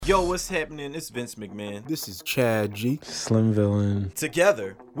Yo, what's happening? It's Vince McMahon. This is Chad G. Slim Villain.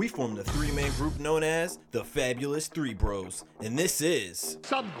 Together, we form the three-man group known as the Fabulous Three Bros. And this is...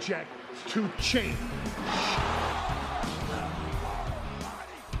 Subject to change.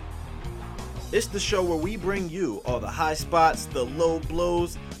 It's the show where we bring you all the high spots, the low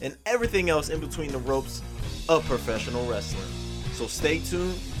blows, and everything else in between the ropes of professional wrestling. So stay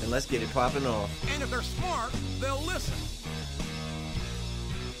tuned and let's get it popping off. And if they're smart, they'll listen.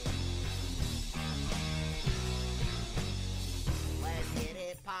 Let's get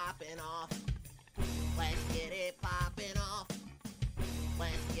it popping off. Let's get it popping off.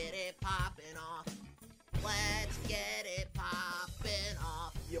 Let's get it popping off. Let's get it popping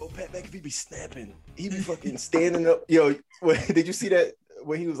off. Yo, Pat McAfee be snapping. He be fucking standing up. Yo, did you see that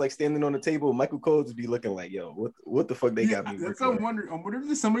when he was like standing on the table? Michael Cole would be looking like, yo, what the fuck they got me? That's what I'm wondering. I'm wondering if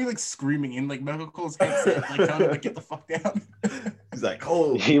there's somebody like screaming in like Michael Cole's headset, like telling him to get the fuck down. He's like,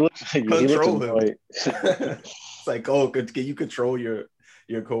 Cole, He looks like control him. It's like, Cole, can you control your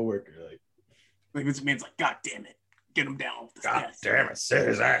coworker? Like this man's like, God damn it, get him down. With this God desk." damn it, sit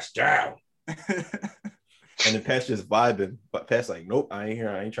his ass down. And then Pat's just vibing, but Pat's like, nope, I ain't here.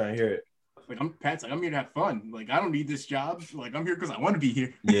 I ain't trying to hear it. Like Pat's like, I'm here to have fun. Like I don't need this job. Like I'm here because I want to be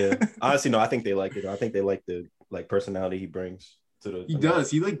here. Yeah, honestly, no, I think they like it. I think they like the personality he brings to the. He does.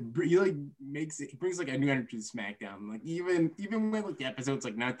 He makes it. He brings like a new energy to SmackDown. Like even when like the episode's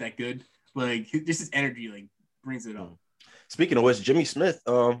like not that good, like just his energy like brings it up. Speaking of which, Jimmy Smith,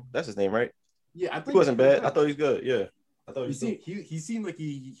 that's his name, right? Yeah, I think He wasn't bad. I thought he was good. Yeah, I thought he seemed like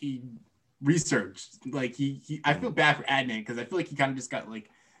he researched. Like he I feel bad for Adnan because I feel like he kind of just got like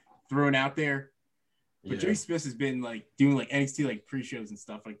thrown out there. But Jimmy Smith has been like doing like NXT like pre-shows and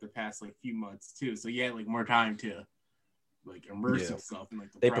stuff like the past like few months too. So he had like more time to like immerse himself in like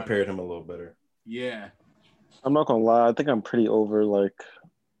they prepared him a little better. Yeah. I'm not gonna lie, I think I'm pretty over like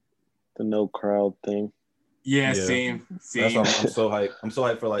the no crowd thing. Yeah, Yeah. same. That's why I'm so hyped. I'm so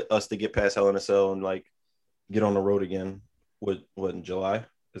hyped for like us to get past Hell in a Cell and like get on the road again. What in July?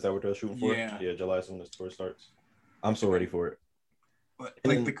 Is that what they're shooting for? Yeah. Yeah, July is when this tour starts. I'm so ready for it. But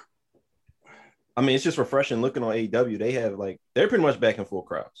And like I mean, it's just refreshing looking on AEW. They have like they're pretty much back in full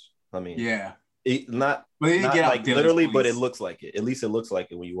crowds. I mean, yeah. not But they need to get out like Daly's literally, Place. but it looks like it. At least it looks like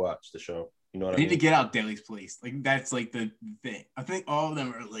it when you watch the show. You know what They I need to mean? get out Daly's Place. Like that's like the thing. I think all of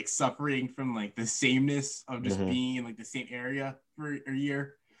them are like suffering from like the sameness of just Mhm. being in like the same area for a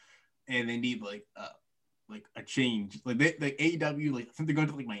year, and they need like a change. Like they like AEW like I think they're going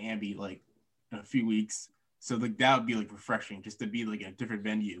to like Miami like in a few weeks, so like that would be like refreshing just to be like a different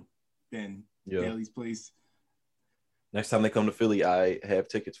venue than Yeah. Daly's Place. Next time they come to Philly, I have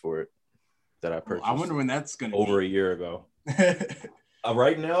tickets for it that I purchased. I wonder when that's gonna over be. a year ago.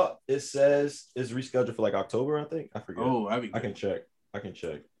 Right now, it says it's rescheduled for like October, I think. I forget. Oh, that'd be I good. can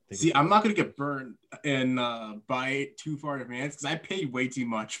check. See, I'm not gonna get burned and buy it too far in advance because I paid way too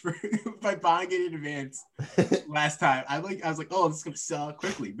much for by buying it in advance last time. I was like, oh, this is gonna sell out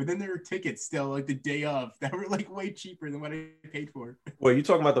quickly, but then there were tickets still like the day of that were like way cheaper than what I paid for. Wait, you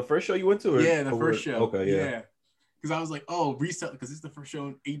talking about the first show you went to? Or Yeah, the first show. Okay, yeah. Because I was like, oh, resell because it's the first show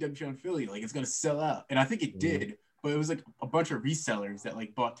in AEW show in Philly, like it's gonna sell out, and I think it did. But it was like a bunch of resellers that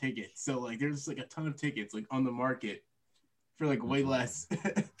like bought tickets, so like there's like a ton of tickets like on the market for like way less.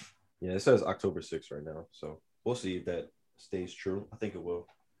 Yeah, it says October 6th right now, so we'll see if that stays true. I think it will.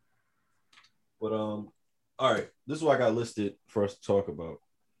 But all right, this is what I got listed for us to talk about.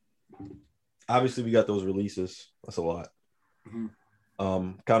 Obviously, we got those releases. That's a lot. Mhm.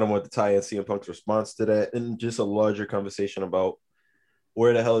 Kind of want to tie in CM Punk's response to that, and just a larger conversation about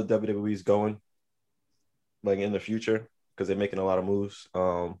where the hell WWE is going, like in the future, because they're making a lot of moves.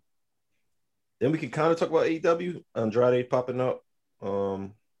 Then we can kind of talk about AEW, Andrade popping up.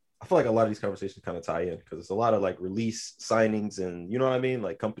 I feel like a lot of these conversations kind of tie in because it's a lot of like release signings and you know what I mean,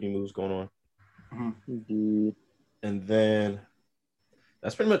 like company moves going on. The And then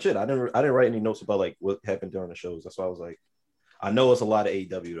that's pretty much it. I didn't write any notes about like what happened during the shows. That's why I was like, I know it's a lot of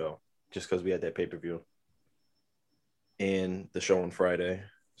AEW though, just because we had that pay-per-view and the show on Friday.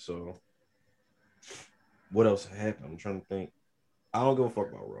 So what else happened? I'm trying to think. I don't give a fuck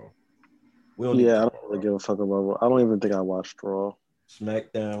about Raw. We don't need to I talk don't about really Raw. give a fuck about Raw. I don't even think I watched Raw.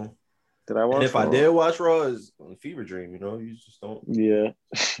 SmackDown. Did I watch And if Raw? I did watch Raw, is on Fever Dream, you know, you just don't Yeah.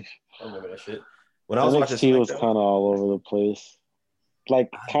 I remember that shit. When I was watching NXT was SmackDown, kind of all over the place. Like,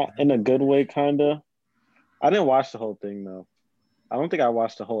 in a good way, kind of. I didn't watch the whole thing, though. I don't think I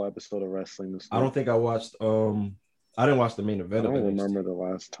watched the whole episode of wrestling this I don't think I watched I didn't watch the main I event of don't NXT. remember the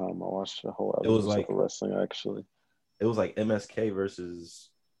last time I watched the whole It episode was like- of wrestling, actually. It was like MSK versus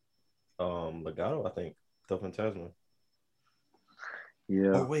Legado, I think. Tough and Tasman.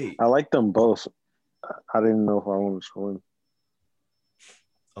 Yeah, Oh wait, I like them both. I didn't know if I wanted to win.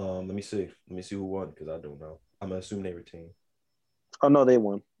 let me see. Let me see who won because I don't know. I'm gonna assume they retained. Oh no, they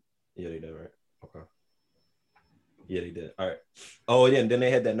won. Yeah, they did, right? Okay. Yeah, they did. All right. Oh, yeah, and then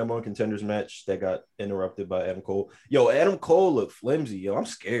they had that number one contenders match that got interrupted by Adam Cole. Yo, Adam Cole looked flimsy. Yo, I'm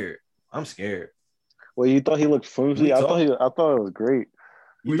scared. I'm scared. Well, you thought he looked flimsy? We I talk- thought it was great.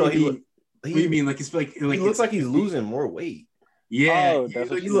 You What thought do he you looked? What do you mean? Like it's like He looks like he's it's- losing more weight. Yeah, Oh, that's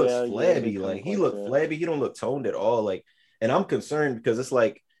what He you- looks yeah, flabby. they Like come he like looked that. flabby. He don't look toned at all. Like, and I'm concerned because it's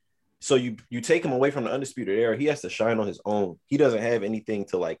like, so you take him away from the undisputed era. He has to shine on his own. He doesn't have anything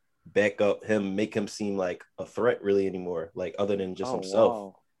to like back up him, make him seem like a threat really anymore. Like other than just himself.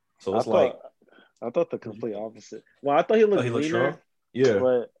 Wow. So it's like, I thought the complete opposite. Well, I thought he oh, looked he looks leaner, strong. Yeah,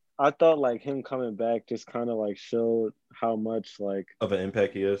 but I thought like him coming back just kind of like showed how much like of an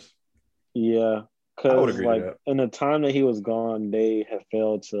impact he is. yeah, I would because agree to like that. in the time that he was gone, they had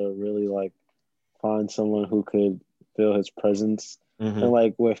failed to really like find someone who could feel his presence. Mhm. And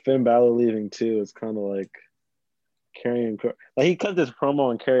like with Finn Balor leaving too, it's kind of like like he cut this promo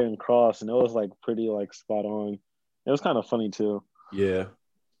on Karrion Cross, and it was like pretty like spot on. It was kind of funny too. Yeah.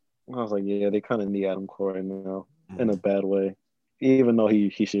 I was like, yeah, they kind of need Adam Cole right now in Mhm. a bad way, even though he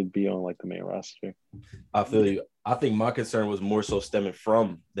should be on like the main roster. I feel you. I think my concern was more so stemming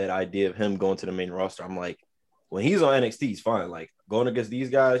from that idea of him going to the main roster. I'm like, when he's on NXT, he's fine. Like going against these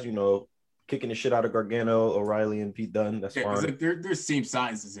guys, you know, kicking the shit out of Gargano, O'Reilly, and Pete Dunne. That's Yeah, 'cause, fine. like they're same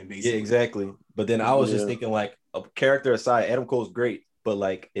size as him Yeah, basically. exactly. But then I was just Yeah. thinking, like, a character aside, Adam Cole's great, but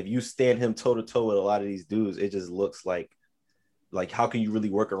like if you stand him toe to toe with a lot of these dudes, it just looks like how can you really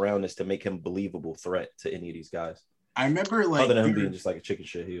work around this to make him a believable threat to any of these guys? I remember like Other than him being just like a chicken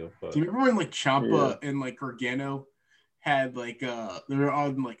shit heel. But do you remember when like Ciampa and like Gargano had like they were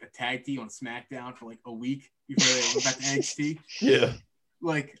on like a tag team on SmackDown for like a week before they went back to NXT? yeah.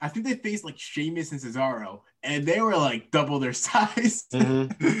 Like I think they faced like Sheamus and Cesaro, and they were like double their size.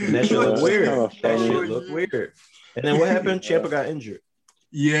 Mhm. And that shit Yeah, looked it's weird. kinda That funny. shit looked weird. And then what happened? Ciampa got injured.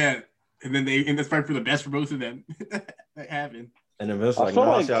 Yeah, and then that's probably for the best for both of them. That happened. And then Vince I like, feel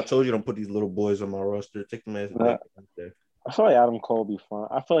no, like- see, I told you don't put these little boys on my roster. Take them as Yeah. I feel like Adam Cole will be fine.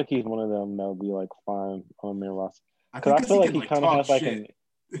 I feel like he's one of them that'll be like fine on main roster. Because I feel like he kind of has like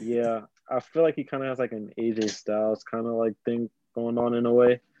I feel like he kind of has like an AJ Styles kind of like thing going on in a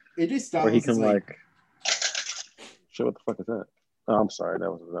way AJ Styles where he is can like shit. What the fuck is that? Oh, I'm sorry.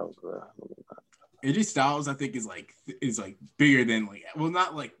 That was AJ Styles, I think is like bigger than like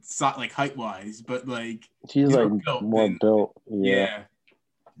not like like height wise, but like he's He's like more built more than- built. yeah,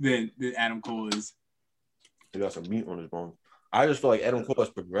 than Adam Cole is. He got some meat on his bone. I just feel like Adam Cole has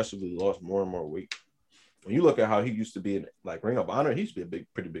progressively lost more and more weight. When you look at how he used to be in like Ring of Honor, he used to be a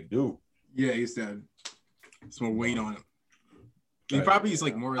pretty big dude. Yeah, he used to have some more weight on him. He Right. probably is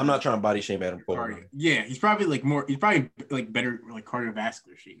like more. I'm not trying to body shame Adam Cole. cardio. Yeah, he's probably like more. He's probably like better like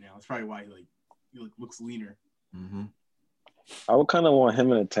cardiovascular shape now. That's probably why he like looks leaner. Mm-hmm. I would kind of want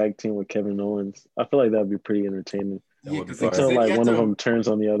him in a tag team with Kevin Owens. I feel like that'd be pretty entertaining That would be 'cause, fire. until then like you have one of to- them turns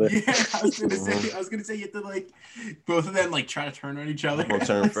on the other. Yeah, I was gonna say you have to like both of them like try to turn on each other. I'm gonna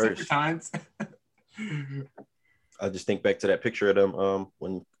turn like, separate first. times. I just think back to that picture of them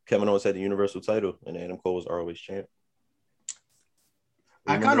when Kevin Owens had the Universal title and Adam Cole was ROH champ.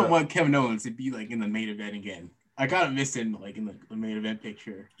 I Remember kind of that? want Kevin Owens to be like in the main event again. I kind of miss him like in the main event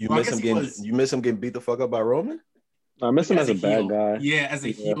picture. You Well, I miss guess him he getting was- you miss him getting beat the fuck up by Roman? I miss him as a bad heel. guy. Yeah, as a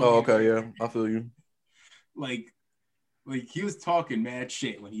Yeah. heel. Oh, okay, yeah, I feel you. Like he was talking mad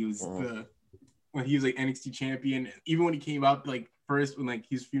shit when he was when he was like NXT champion. Even when he came up like first when like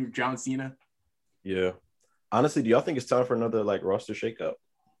he was feuding with John Cena. Yeah. Honestly, do y'all think it's time for another like roster shakeup?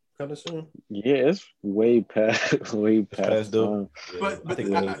 Kind of soon. Yeah, it's way past past due. time. Yeah, But I think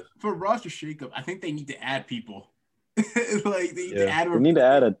we need. for roster shakeup, I think they need to add people. Like they need Yeah. to add. We need to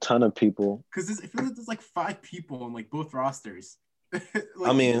add a ton of people. because I feel like there's like 5 people on like both rosters. Like,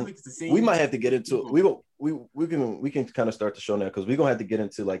 I mean, I feel like it's the same We might have to get into people. we can kind of start the show now because we're gonna have to get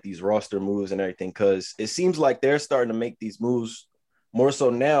into like these roster moves and everything because it seems like they're starting to make these moves more so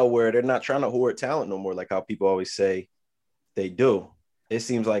now where they're not trying to hoard talent no more like how people always say they do. It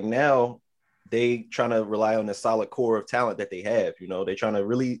seems like now they trying to rely on the solid core of talent that they have. You know, they're trying to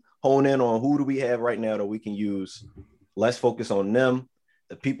really hone in on who do we have right now that we can use. Let's focus on them.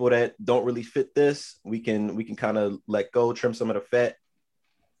 The people that don't really fit this, we can kind of let go, trim some of the fat.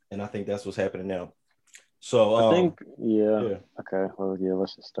 And I think that's what's happening now. So I think, yeah. Okay. Well, yeah,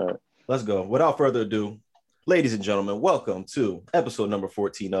 let's just start. Let's go. Without further ado, ladies and gentlemen, welcome to episode number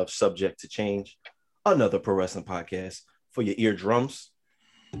 14 of Subject to Change, another pro wrestling podcast for your eardrums.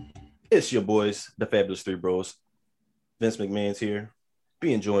 It's your boys, the Fabulous Three Bros. Vince McMahon's here.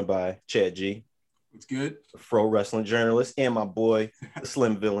 being joined by Chad G. What's good? Pro wrestling journalist, and my boy, the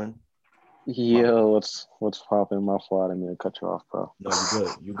Slim Villain. Yo, what's popping? My fault. I didn't mean to cut you off, bro. No,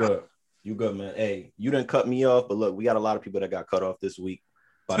 you good, man. Hey, you didn't cut me off, but look, we got a lot of people that got cut off this week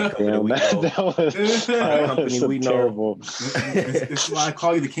by the company we know. That was we terrible. This is why I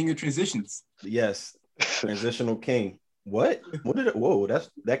call you the king of transitions. Yes, transitional king. What? What did it? Whoa,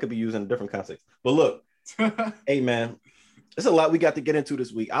 that could be used in a different context. But look, hey man, there's a lot we got to get into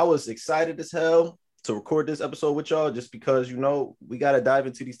this week. I was excited as hell to record this episode with y'all just because, you know, we got to dive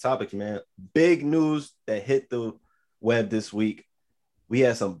into these topics, man. Big news that hit the web this week. We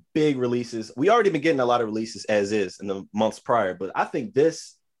had some big releases. We already been getting a lot of releases as is in the months prior, but I think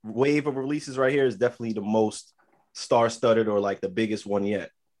this wave of releases right here is definitely the most star-studded or like the biggest one yet.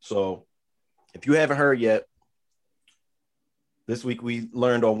 So if you haven't heard yet, this week we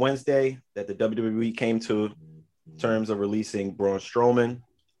learned on Wednesday that the WWE came to terms of releasing Braun Strowman,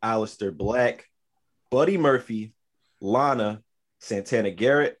 Aleister Black, Buddy Murphy, Lana, Santana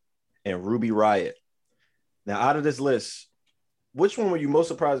Garrett, and Ruby Riott. Now, out of this list, which one were you most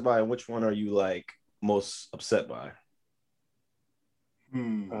surprised by, and which one are you like most upset by? I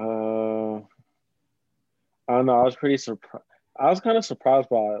don't know. I was pretty surprised. I was kind of surprised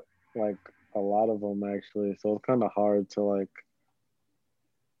by like a lot of them actually. So it's kind of hard to like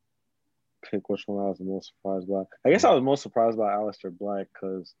pick which one I was most surprised by. I guess I was most surprised by Aleister Black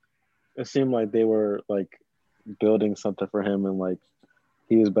because it seemed like they were like building something for him, and like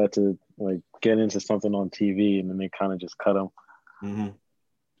he was about to like get into something on TV, and then they kind of just cut him. Mm-hmm.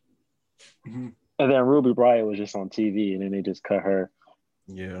 Mm-hmm. And then Ruby Riott was just on TV, and then they just cut her.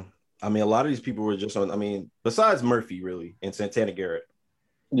 Yeah, I mean, a lot of these people were just on. I mean, besides Murphy, really, and Santana Garrett.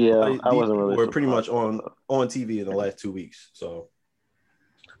 Yeah, I wasn't really. We're pretty much on TV in the last 2 weeks. So,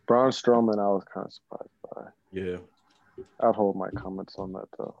 Braun Strowman, I was kind of surprised by. Yeah, I'd hold my comments on that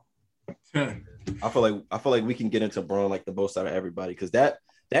though. I feel like we can get into Braun like the most out of everybody, because that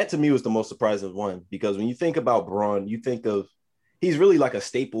to me was the most surprising one, because when you think about Braun, you think of he's really like a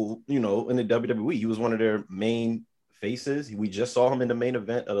staple, you know, in the WWE. He was one of their main faces. We just saw him in the main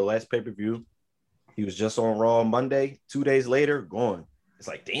event of the last pay-per-view. He was just on Raw Monday. 2 days later, gone. It's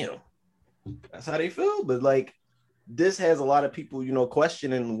like, damn, that's how they feel. But like, this has a lot of people, you know,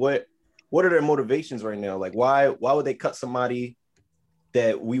 questioning what are their motivations right now? Like, why would they cut somebody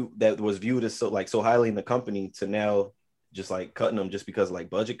that was viewed as so highly in the company to now just like cutting them just because like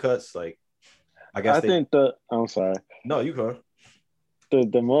budget cuts? Like, I think I'm sorry. No, you can.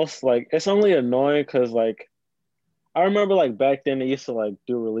 The most like, it's only annoying because like I remember like back then they used to like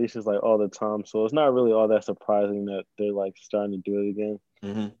do releases like all the time, so it's not really all that surprising that they're like starting to do it again.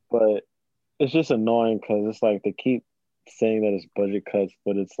 Mm-hmm. But it's just annoying because it's like they keep saying that it's budget cuts,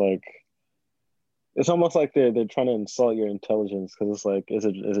 but it's like it's almost like they're trying to insult your intelligence, because it's like, is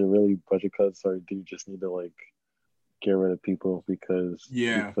it really budget cuts, or do you just need to like get rid of people because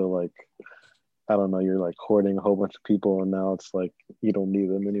you feel like, I don't know, you're like hoarding a whole bunch of people and now it's like you don't need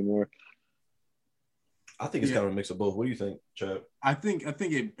them anymore? I think it's kind of a mix of both. What do you think, Chad? I think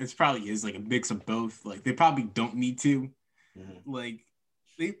it's probably is like a mix of both. Like they probably don't need to. Mm-hmm. Like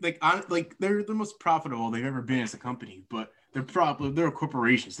they're the most profitable they've ever been as a company, but they're a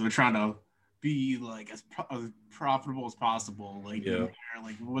corporation, so they're trying to be like as profitable as possible. Like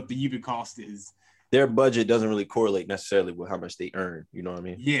like what the unit cost is. Their budget doesn't really correlate necessarily with how much they earn. You know what I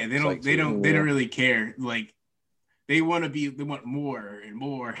mean? Yeah, they don't really care. Like they want more and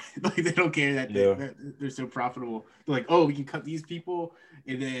more. Like they don't care that they're so profitable. They're like, oh, we can cut these people,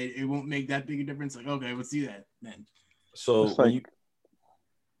 and then it won't make that big a difference. Like, okay, let's do that then. So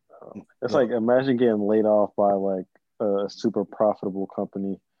it's like imagine getting laid off by like a super profitable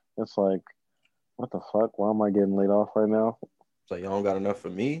company. It's like, what the fuck? Why am I getting laid off right now? It's like, y'all don't got enough for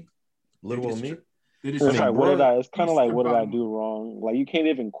me? Little on me? It's like, it's kind of like, what did I do wrong? Like, you can't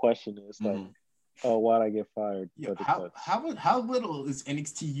even question it. It's like, oh, why'd I get fired? Yeah, how little is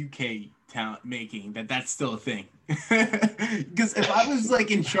NXT UK talent making that's still a thing? Because if I was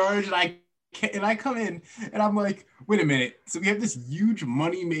like in charge and I come in and I'm like, wait a minute, so we have this huge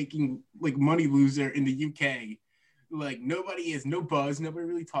money loser in the UK. Like nobody has no buzz, nobody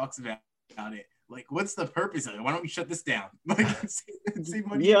really talks about it. Like, what's the purpose of it? Why don't we shut this down? Like, save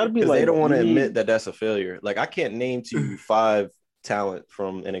money. Yeah, I'd be like, they don't want to admit that that's a failure. Like, I can't name to you 5 talent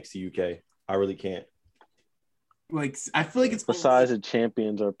from NXT UK. I really can't. Like, I feel like it's besides the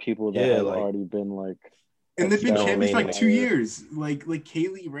champions are people that have already been like, and they've been champions for like 2 years. Like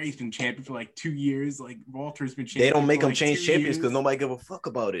Kaylee Ray's been champion for like 2 years. Like Walter's been champion. They don't make them change champions because nobody give a fuck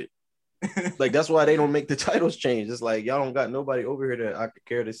about it. Like, that's why they don't make the titles change. It's like, y'all don't got nobody over here that I could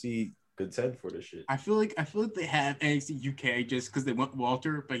care to see contend for this shit. I feel like they have NXT UK just because they want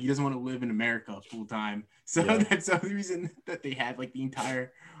Walter, but he doesn't want to live in America full time. So that's the only reason that they have like the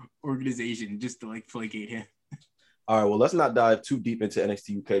entire organization just to like placate him. All right, well, let's not dive too deep into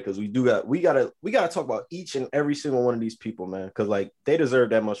NXT UK because we gotta talk about each and every single one of these people, man, because like they deserve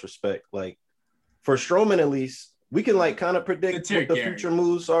that much respect. Like for Strowman, at least we can like kind of predict what the future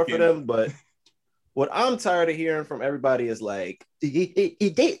moves are for them, but what I'm tired of hearing from everybody is like they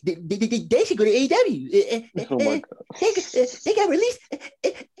should go to AEW. Oh my God. They got released.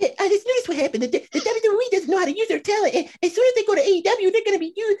 I just noticed what happened. The WWE doesn't know how to use their talent. And as soon as they go to AEW,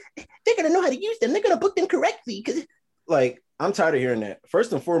 they're gonna know how to use them. They're gonna book them correctly. Because like I'm tired of hearing that.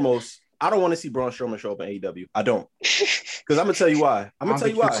 First and foremost, I don't want to see Braun Strowman show up in AEW. I don't. Because I'm gonna tell you why.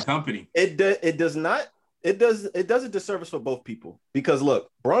 Company. It does a disservice for both people. Because look,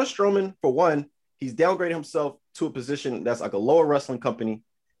 Braun Strowman, for one, he's downgraded himself to a position that's like a lower wrestling company.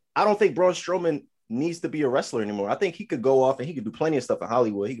 I don't think Braun Strowman needs to be a wrestler anymore. I think he could go off and he could do plenty of stuff in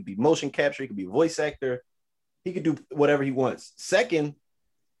Hollywood. He could be motion capture. He could be a voice actor. He could do whatever he wants. Second,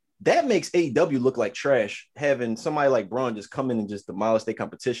 that makes AEW look like trash, having somebody like Braun just come in and just demolish their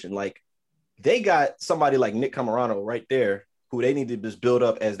competition. Like they got somebody like Nick Camarano right there who they need to just build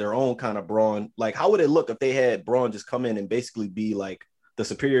up as their own kind of Braun. Like how would it look if they had Braun just come in and basically be like the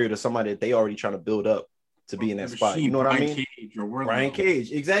superior to somebody that they already trying to build up to be in that spot? You know what I mean? Brian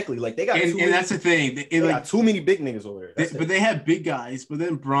Cage, exactly. Like they got, and that's the thing. They got too many big niggas over there. But they have big guys. But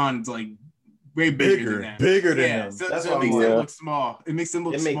then Braun's like way bigger than them. Bigger than them. So it makes them look small. It makes them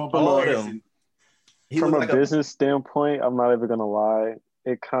look small. From a business standpoint, I'm not even gonna lie.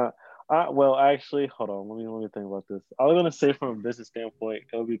 It can't. Well, actually, hold on. Let me think about this. I was gonna say from a business standpoint,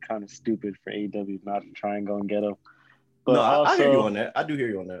 it would be kind of stupid for AEW not to try and go and get him. But no, also, I hear you on that. I do hear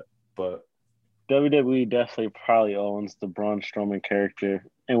you on that. But WWE definitely probably owns the Braun Strowman character,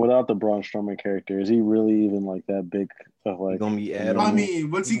 and without the Braun Strowman character, is he really even like that big? Like gonna be Adam. I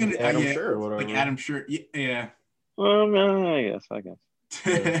mean, what's he gonna? Adam Sure, whatever. Like Adam Sure, yeah. I guess.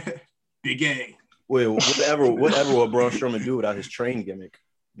 Yeah. Big A. Wait, whatever will Braun Strowman do without his train gimmick?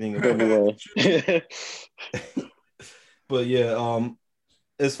 Being a But yeah,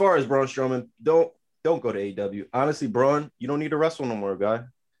 as far as Braun Strowman, don't go to AEW. Honestly, Braun, you don't need to wrestle no more, guy.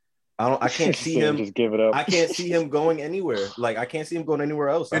 I can't see him. Just give it up. I can't see him going anywhere. Like I can't see him going anywhere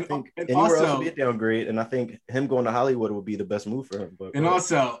else. I think anywhere else would be a downgrade, and I think him going to Hollywood would be the best move for him. But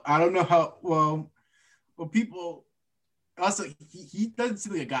also, I don't know how well people. Also, he doesn't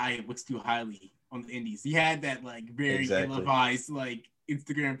seem like a guy who looks too highly on the indies. He had that like very ill-advised like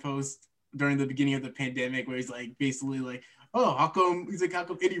Instagram post during the beginning of the pandemic where he's like basically like, oh, how come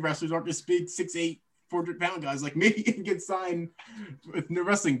indie wrestlers aren't just big 6'8", 400-pound guys? Like maybe he can get signed with no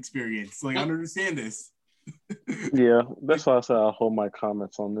wrestling experience. Like I don't understand this. Yeah, that's why I said I'll hold my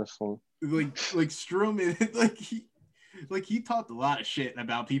comments on this one. Like Strowman, he talked a lot of shit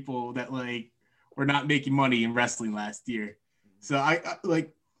about people that like were not making money in wrestling last year. So I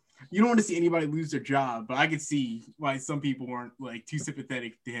like, you don't want to see anybody lose their job, but I could see why some people weren't like too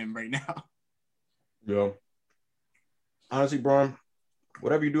sympathetic to him right now. Yeah. Honestly, Braun,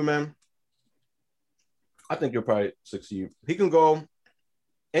 whatever you do, man, I think you'll probably succeed. He can go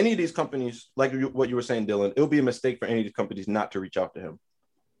any of these companies, like what you were saying, Dylan, it'll be a mistake for any of these companies not to reach out to him.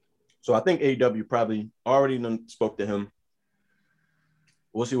 So I think AEW probably already spoke to him.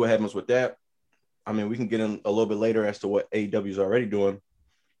 We'll see what happens with that. I mean, we can get in a little bit later as to what AEW is already doing.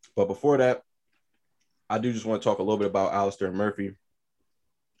 But before that, I do just want to talk a little bit about Alistair and Murphy.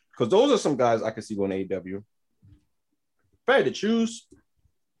 Because those are some guys I can see going to AEW. If I had to choose,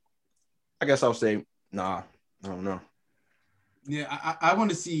 I guess I'll say, nah, I don't know. Yeah, I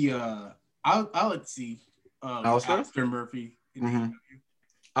want to see, I like to see Alistair Murphy in AEW.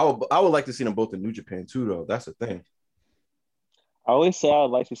 I would like to see them both in New Japan too, though. That's the thing. I always say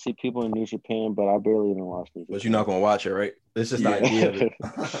I'd like to see people in New Japan, but I barely even watch New Japan. But you're not going to watch it, right? It's just the idea of it.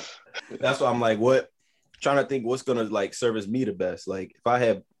 That's why I'm like, trying to think what's going to like service me the best. Like if I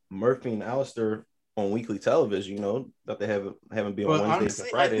have Murphy and Alistair on weekly television, you know, that they haven't been on Wednesdays and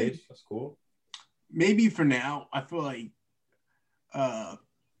Fridays. That's cool. Maybe for now, I feel like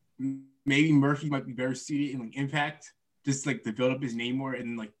maybe Murphy might be better suited in like Impact, just like to build up his name more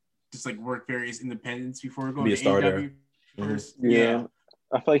and like just like work various independents before going to AEW. Mm-hmm. Yeah,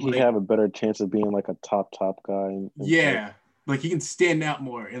 I feel like he'd have a better chance of being like a top guy. Like he can stand out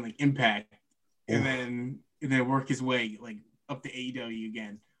more in like Impact, and then work his way like up to AEW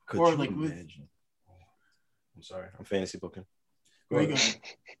again. Could you imagine? I'm sorry, I'm fantasy booking. Where you going?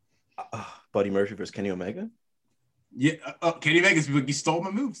 Buddy Murphy versus Kenny Omega. Yeah, Kenny Vegas be like, you stole my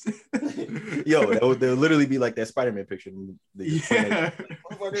moves. Yo, they'll literally be like that Spider-Man picture. Yeah.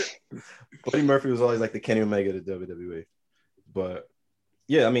 Buddy Murphy was always like the Kenny Omega to WWE. But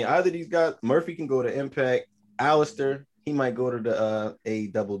yeah, I mean, either these guys, Murphy can go to Impact. Alistair, he might go to the A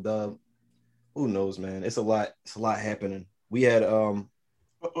double dub. Who knows, man? It's a lot happening. We had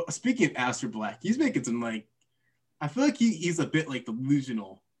speaking of Aleister Black, he's making some like, I feel like he's a bit like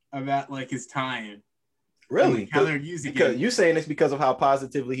delusional about like his time. Really? Like, how they're using because it. You're saying it's because of how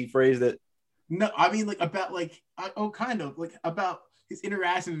positively he phrased it? No, I mean like about like kind of like about his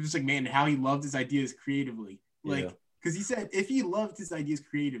interactions with just like man, how he loved his ideas creatively. Like because he said if he loved his ideas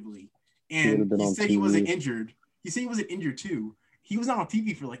creatively and he said he wasn't injured. He said he wasn't injured too. He was not on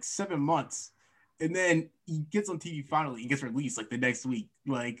TV for like 7 months. And then he gets on TV finally and gets released like the next week.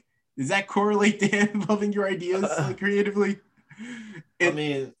 Like, does that correlate to him loving your ideas like creatively?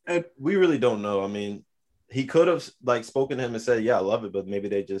 We really don't know. I mean, he could have like spoken to him and said, yeah, I love it, but maybe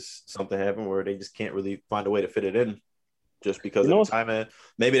they just something happened where they just can't really find a way to fit it in just because of the time. And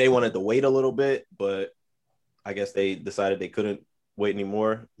maybe they wanted to wait a little bit, but I guess they decided they couldn't wait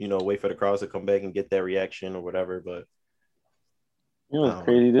anymore, wait for the crowds to come back and get that reaction or whatever. But what's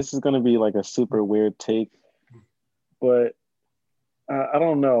crazy? This is going to be like a super weird take, but I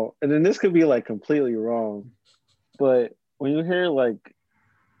don't know. And then this could be like completely wrong, but when you hear like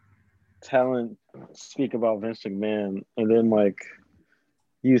talent speak about Vince McMahon, and then like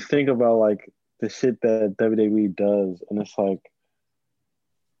you think about like the shit that WWE does, and it's like,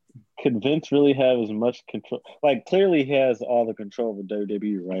 could Vince really have as much control? Like, clearly he has all the control over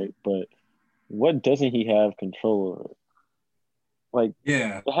WWE, right? But what doesn't he have control over? Like,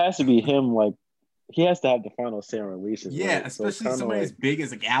 it has to be him. Like, he has to have the final say on releases. Yeah, right? especially so somebody as big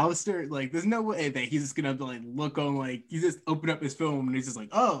as like Alistair. Like, there's no way that he's just gonna like look on like he's just open up his phone and he's just like,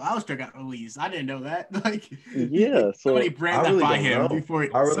 oh, Alistair got released. I didn't know that. Like, so somebody ran that by him before.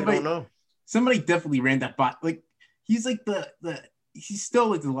 I really don't know. Somebody definitely ran that by. Like, he's like the he's still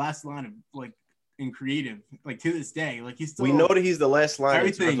like the last line of like in creative, like to this day. Like he's still. We know that he's the last line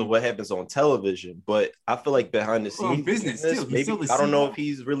in terms of what happens on television, but I feel like behind the scenes, business too. Maybe I don't know if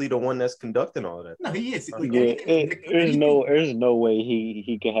he's really the one that's conducting all that. No, he is. Like, there's no way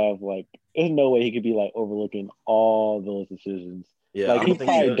he could have like. There's no way he could be like overlooking all those decisions. Yeah, like he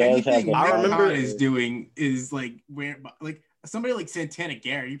probably does have. I remember is doing is like where like. Somebody like Santana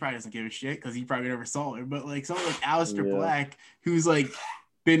Garrett, he probably doesn't give a shit because he probably never saw it. But like someone like Aleister Black, who's like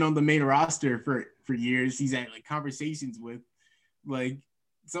been on the main roster for years, he's had like conversations with, like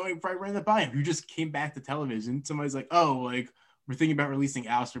somebody probably ran that by him who just came back to television. Somebody's like, oh, like we're thinking about releasing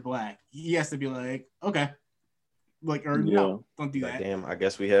Aleister Black. He has to be like, okay, like or no, don't do that. Damn, I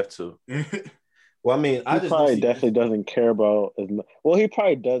guess we have to. Well, I mean, he probably definitely doesn't care about as much. Well, he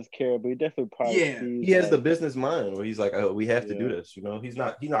probably does care, but he definitely probably he has the business mind where he's like, oh, we have to do this. He's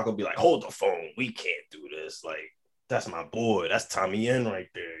not gonna be like, hold the phone, we can't do this. Like, that's my boy, that's Tommy Yen right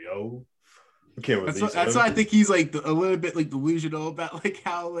there, yo. We can't release that's why I think he's like a little bit like delusional about like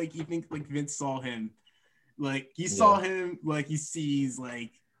how like you think like Vince saw him, like he saw him like he sees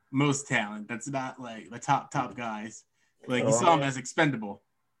like most talent that's not like the top guys, like he saw him as expendable.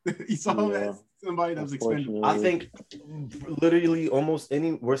 He saw him as somebody that was expendable. I think literally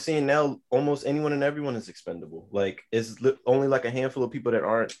we're seeing now almost anyone and everyone is expendable. Like it's only like a handful of people that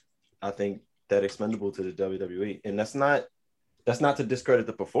aren't, I think, that expendable to the WWE. And that's not to discredit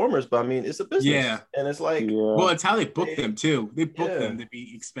the performers, but I mean, it's a business. Yeah. And it's like, well, it's how they book them too. They book them to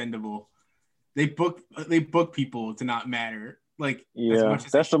be expendable. They book people to not matter. Like, as much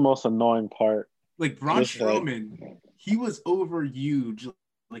as that's the most annoying part. Like Braun Strowman, he was over huge.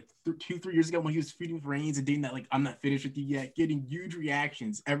 Like 2-3 years ago when he was feuding with Reigns and doing that, like, I'm not finished with you yet, getting huge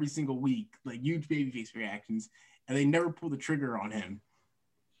reactions every single week, like huge babyface reactions, and they never pulled the trigger on him.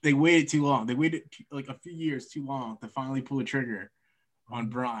 They waited too long. They waited like a few years too long to finally pull the trigger on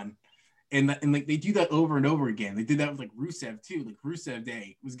Braun. And like they do that over and over again. They did that with like Rusev too. Like Rusev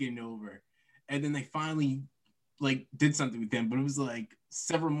Day was getting over. And then they finally like did something with him, but it was like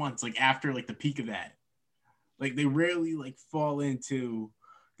several months like after like the peak of that. Like they rarely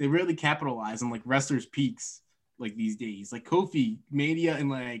capitalize on like wrestlers' peaks like these days. Like Kofi Mania and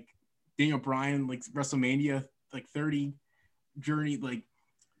like Daniel Bryan, like WrestleMania, like 30 journey, like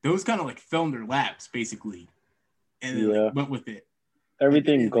those kind of like fell in their laps basically, and then like, went with it.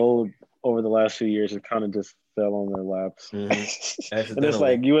 Everything gold over the last few years, it kind of just fell on their laps. Mm-hmm. And it's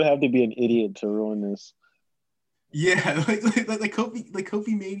like you would have to be an idiot to ruin this. Yeah, like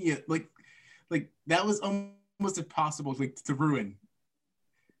Kofi Mania, like that was almost impossible to ruin.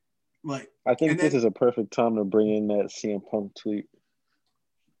 Like I think this is a perfect time to bring in that CM Punk tweet.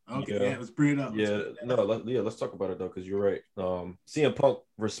 Okay, yeah, let's bring it up. Let's talk about it though, because you're right. CM Punk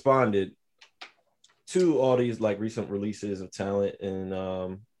responded to all these like recent releases of talent,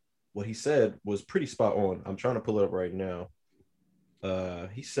 and what he said was pretty spot on. I'm trying to pull it up right now.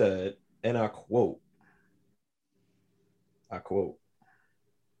 He said, and I quote.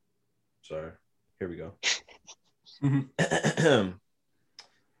 Sorry, here we go.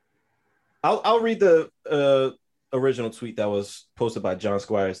 I'll read the original tweet that was posted by John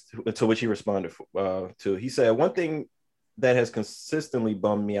Squires, to which he responded to. He said, "One thing that has consistently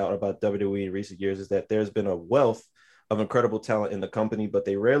bummed me out about WWE in recent years is that there's been a wealth of incredible talent in the company, but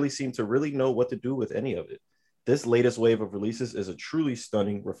they rarely seem to really know what to do with any of it. This latest wave of releases is a truly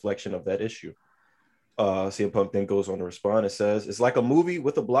stunning reflection of that issue." CM Punk then goes on to respond. It says, "It's like a movie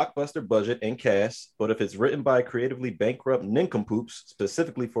with a blockbuster budget and cast, but if it's written by creatively bankrupt nincompoops,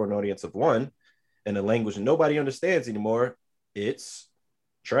 specifically for an audience of one, in a language nobody understands anymore, it's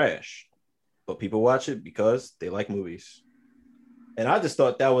trash. But people watch it because they like movies." And I just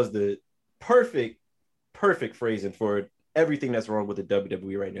thought that was the perfect phrasing for everything that's wrong with the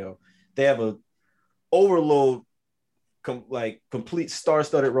WWE right now. They have a overload, complete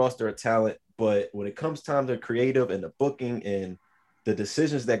star-studded roster of talent, but when it comes time to creative and the booking and the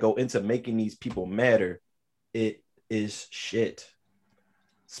decisions that go into making these people matter, it is shit.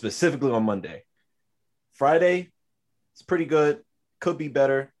 Specifically on Monday. Friday, it's pretty good. Could be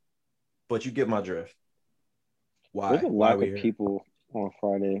better, but you get my drift. Why? There's a lack of people on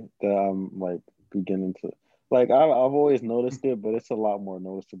Friday that I'm like beginning to like. I've always noticed it, but it's a lot more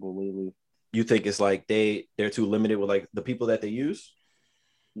noticeable lately. You think it's like they're too limited with like the people that they use?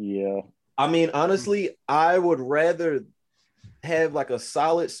 Yeah. I mean, honestly, I would rather have like a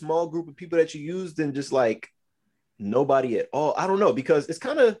solid small group of people that you use than just like nobody at all. I don't know, because it's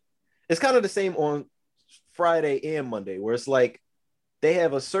kind of the same on Friday and Monday, where it's like they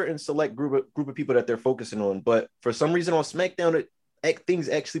have a certain select group of people that they're focusing on, but for some reason on SmackDown, things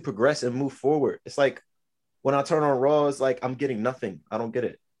actually progress and move forward. It's like when I turn on Raw, it's like I'm getting nothing. I don't get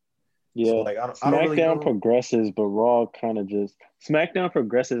it. Yeah, so like, SmackDown progresses, but Raw kind of just SmackDown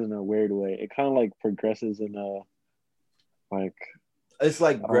progresses in a weird way. It kind of like progresses in a like it's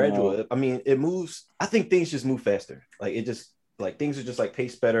like gradual. I mean, it moves. I think things just move faster. Like it just like things are just like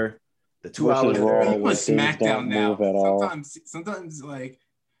paced better. The 2 hours. Raw, you put SmackDown now. Sometimes like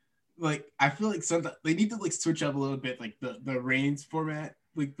I feel like sometimes they need to like switch up a little bit, like the Reigns format.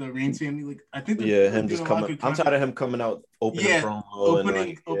 Like the Reigns family, like I think him just coming. I'm tired of him coming out opening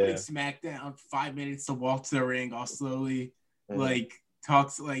SmackDown 5 minutes to walk to the ring all slowly, like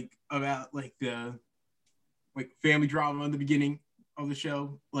talks like about like the like family drama in the beginning of the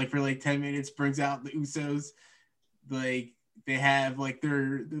show, like for like 10 minutes, brings out the Usos, like they have like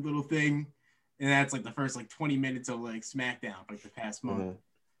their little thing, and that's like the first like 20 minutes of like SmackDown like the past month.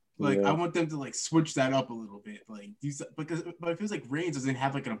 Like I want them to like switch that up a little bit, like but it feels like Reigns doesn't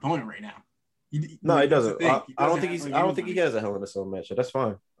have like an opponent right now. He doesn't. I don't think he has a Hell in a Cell match. That's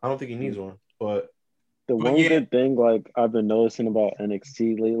fine. I don't think he needs one. But good thing like I've been noticing about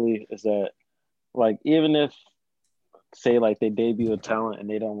NXT lately is that like even if say like they debut a talent and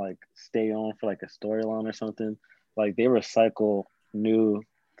they don't like stay on for like a storyline or something, like they recycle new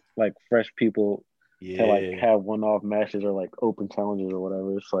like fresh people to like have one-off matches or like open challenges or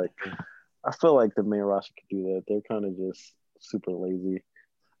whatever. It's like I feel like the main roster could do that. They're kind of just super lazy.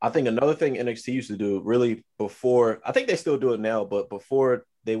 I think another thing NXT used to do really before, I think they still do it now, but before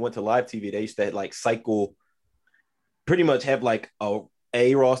they went to live TV, they used to like cycle, pretty much have like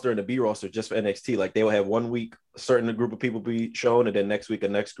a roster and a B roster just for NXT. Like they will have 1 week a certain group of people be shown, and then next week a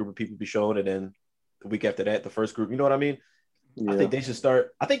next group of people be shown, and then the week after that the first group. You know what I mean? Yeah. I think they should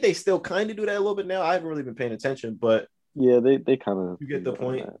start. I think they still kind of do that a little bit now. I haven't really been paying attention, but yeah, they kind of. You get the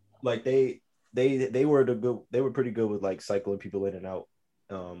point. That. Like they were pretty good with like cycling people in and out.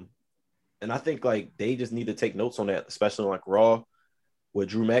 And I think like they just need to take notes on that, especially on like Raw, with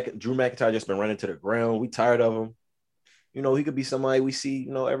Drew McIntyre just been running to the ground. We tired of him. You know, he could be somebody we see,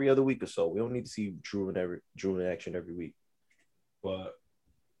 you know, every other week or so. We don't need to see Drew in action every week. But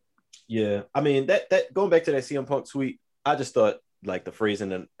yeah, I mean that going back to that CM Punk tweet, I just thought like the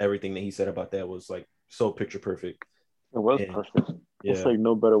phrasing and everything that he said about that was like so picture perfect. It was perfect. Yeah. It's like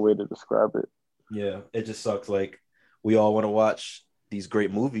no better way to describe it. Yeah, it just sucks. Like we all want to watch these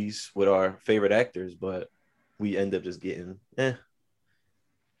great movies with our favorite actors, but we end up just getting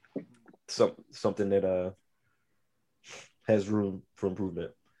something that has room for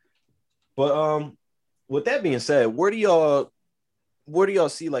improvement. But with that being said, where do y'all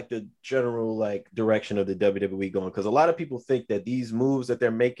see like the general like direction of the WWE going? Because a lot of people think that these moves that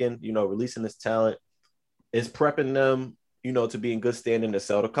they're making, you know, releasing this talent, is prepping them you know, to be in good standing to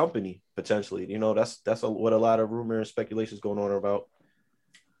sell the company potentially. You know, that's what a lot of rumor and speculation is going on about.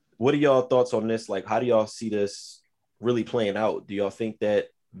 What are y'all thoughts on this? Like, how do y'all see this really playing out? Do y'all think that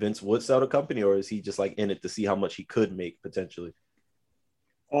Vince would sell the company, or is he just like in it to see how much he could make potentially?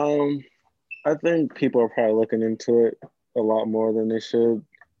 I think people are probably looking into it a lot more than they should.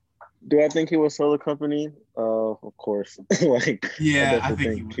 Do I think he would sell the company? Of course. Like, yeah, I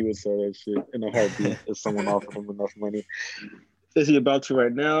definitely think he would sell that shit in a heartbeat if someone offered him enough money. Is he about to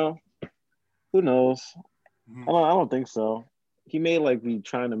right now? Who knows? I don't think so. He may like be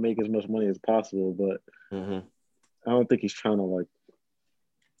trying to make as much money as possible, but I don't think he's trying to like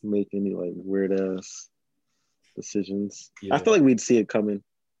make any like weird ass decisions. Yeah. I feel like we'd see it coming.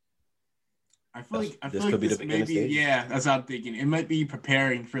 I feel like this may be, yeah, that's what I'm thinking. It might be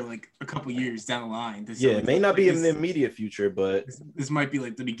preparing for like a couple years down the line. Yeah, it may not be in the immediate future, but this might be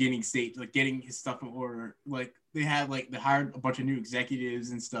like the beginning stage, like getting his stuff in order. Like they hired a bunch of new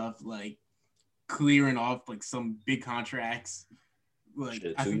executives and stuff, like clearing off like some big contracts. Like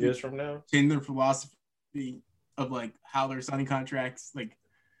 2 years from now, in their philosophy of like how they're signing contracts, like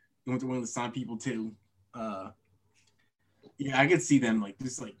they want to willing to sign people too. Yeah, I could see them like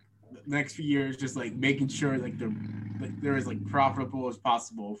just like the next few years, just like making sure like they're as like profitable as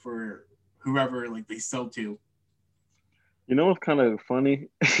possible for whoever like they sell to. You know what's kind of funny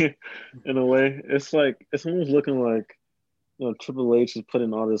in a way? It's like it's almost looking like, you know, Triple H is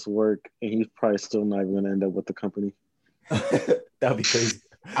putting all this work and he's probably still not going to end up with the company. That'd be crazy.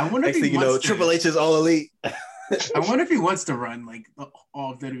 I wonder if Triple H is all elite. I wonder if he wants to run like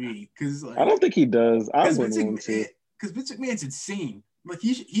all of WWE because like, I don't think he does. I wouldn't want to. Because Vince McMahon's insane. Like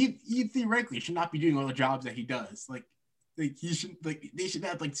he theoretically should not be doing all the jobs that he does. Like he should they should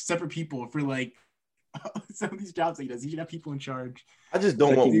have like separate people for like some of these jobs that he does. He should have people in charge. I just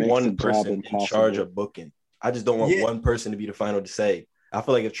don't want one person in charge of booking. I just don't want one person to be the final to say. I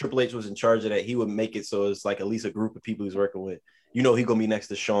feel like if Triple H was in charge of that, he would make it so it's like at least a group of people he's working with. You know, he's gonna be next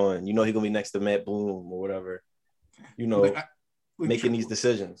to Sean. You know, he's gonna be next to Matt Bloom or whatever. You know, making these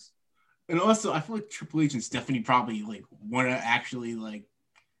decisions. And also, I feel like Triple H and Stephanie probably like want to actually like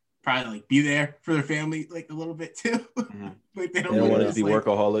probably like be there for their family like a little bit too. Like they don't want to be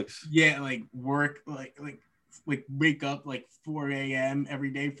workaholics. Yeah, like work like wake up like 4 a.m. every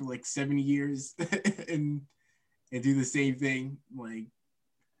day for like 70 years and do the same thing. Like,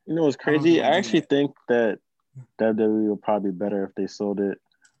 you know what's crazy? I actually think that WWE would probably be better if they sold it.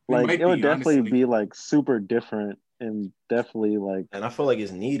 Like it would definitely be like super different. And definitely like, and I feel like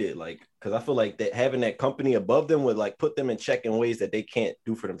it's needed, like, because I feel like that having that company above them would like put them in check in ways that they can't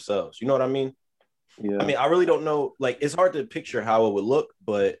do for themselves. You know what I mean? Yeah. I mean, I really don't know. Like, it's hard to picture how it would look,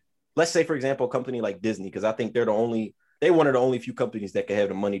 but let's say, for example, a company like Disney, because I think they're one of the only few companies that can have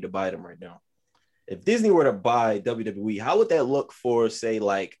the money to buy them right now. If Disney were to buy WWE, how would that look for, say,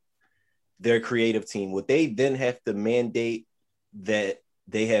 like their creative team? Would they then have to mandate that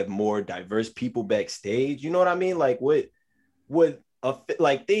they have more diverse people backstage? You know what I mean? Like would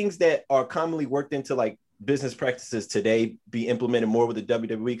like things that are commonly worked into like business practices today be implemented more with the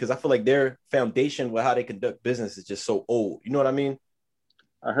WWE? Because I feel like their foundation with how they conduct business is just so old. You know what I mean?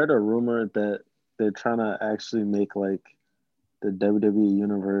 I heard a rumor that they're trying to actually make like the WWE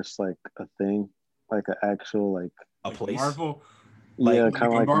universe like a thing, like an actual like a place. Marvel. Yeah,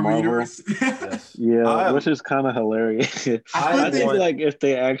 kind of like Marvel. Yes. Yeah, which is kind of hilarious. I think like if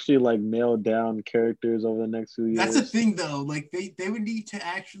they actually like nail down characters over the next few years. That's the thing though. Like they would need to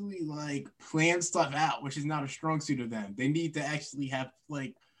actually like plan stuff out, which is not a strong suit of them. They need to actually have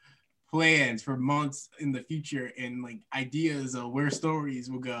like plans for months in the future and like ideas of where stories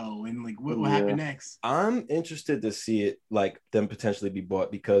will go and like what will happen next. I'm interested to see it like them potentially be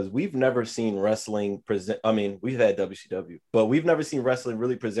bought because we've never seen wrestling present. I mean, we've had WCW, but we've never seen wrestling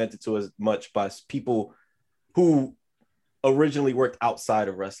really presented to us much by people who originally worked outside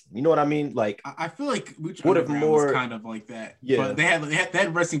of wrestling. You know what I mean? Like I feel like Lucha Underground was kind of like that. Yeah, but they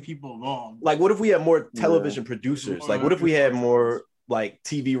had wrestling people involved. Like, what if we had more television producers? Like, what if we had more like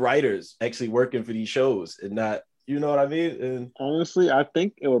TV writers actually working for these shows and not, you know what I mean? And honestly, I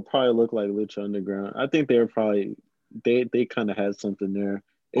think it would probably look like Lucha Underground. I think they were probably they kind of had something there.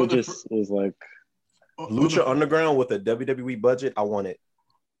 It was like Lucha Underground with a WWE budget. I want it.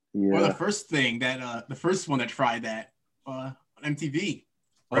 Yeah. Well, the first one that tried that on MTV.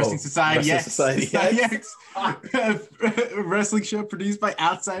 Wrestling Society X. Wrestling show produced by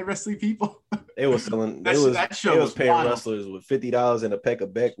outside wrestling people. They was selling. They was paying wild. Wrestlers with $50 and a pack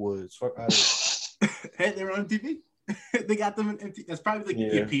of backwoods. Fuck out of here. Hey, they were on MTV. They got them on MTV. That's probably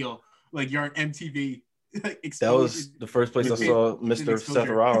like the appeal. Like you're on MTV. Like, that was the first place I saw Mr. Seth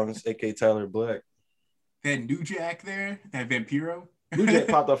Rollins, aka Tyler Black. They had New Jack there. They had Vampiro. New Jack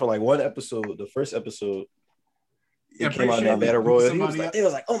popped up for like one episode. The first episode. He came out in sure that Battle Royal. He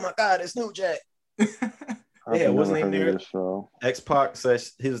was like, oh my God, it's New Jack. Yeah, what's his name there? X-Pac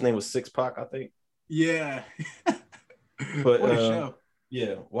says his name was Six Pac, I think. Yeah. But what a show.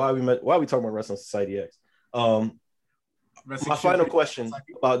 Yeah. Why we talking about Wrestling Society X? My final question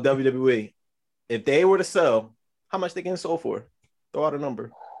about WWE. If they were to sell, how much they getting sold for? Throw out a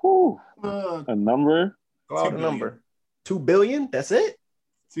number. A number? Throw out a number. $2 billion? That's it?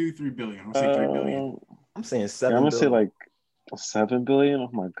 2-3 billion. I'm saying 3 billion. I'm saying 7 I'm billion. gonna say like 7 billion. Oh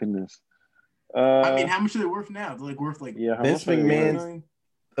my goodness. I mean, how much are they worth now? They're like worth like Vince McMahon's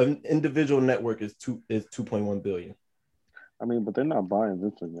an individual network is 2.1 billion. I mean, but they're not buying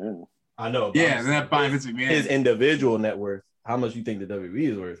Vince McMahon. I know. Yeah, they're not buying Vince McMahon. His individual net worth. How much you think the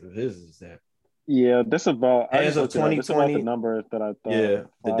WWE is worth? If his is that? Yeah, that's about as of 2020 the number that I thought. Yeah,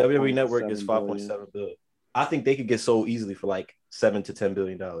 the WWE network is 5.7 billion. I think they could get sold easily for like $7 to $10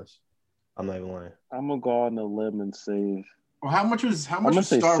 billion. I'm not even lying. I'm gonna go on the limb and say. Well, how much was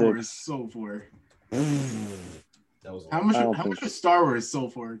Star Wars sold for? How much was Star Wars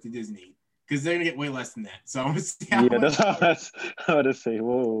sold for to Disney? Because they're gonna get way less than that. So I'm gonna see how much. That's I would say.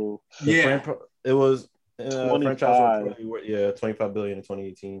 Whoa. Yeah, it was 25. 25 billion in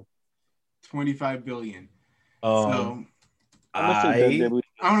 2018. 25 billion. So I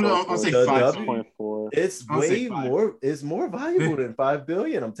don't know. I'll say 5.4. It's way more. It's more valuable than 5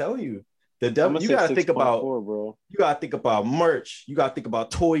 billion. I'm telling you. You gotta think about, bro. You gotta think about merch. You gotta think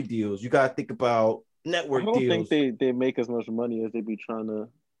about toy deals. You gotta think about network deals. I don't think they make as much money as they be trying to.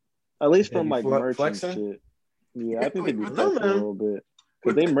 At least from like merch flexing? And shit. Yeah, I think they be flexing a little bit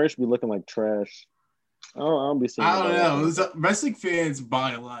because they merch be looking like trash. I don't be saying. I don't know. Wrestling fans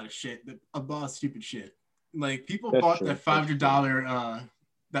buy a lot of shit. A lot of stupid shit. Like people bought that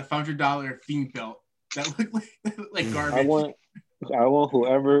 $500 Fiend belt that looked like garbage. I want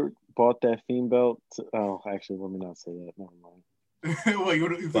whoever bought that Fiend belt. Actually, let me not say that. Never mind. Well,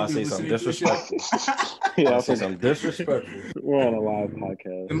 you say something disrespectful. Yeah, I'll say something disrespectful. We're on a live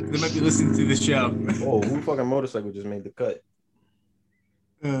podcast. They might be listening to the show. Oh, who fucking motorcycle just made the cut?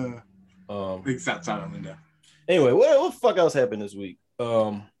 It's outside of Linda. Anyway, what the fuck else happened this week?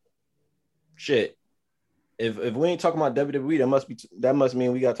 Shit. If we ain't talking about WWE, that must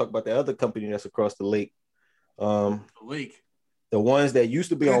mean we gotta talk about the other company that's across the lake. The lake. The ones that used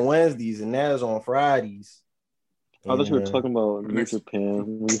to be on Wednesdays and now is on Fridays. I thought you were talking about New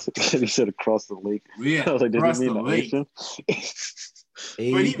Japan. You said across the lake. Yeah, I was like, across did you the mean lake.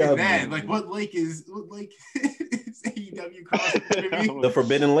 But even that, like, what lake is AEW across the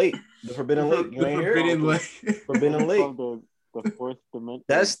Forbidden Lake? The Forbidden Lake. You ain't Forbidden Lake. Forbidden Lake. The fourth dimension.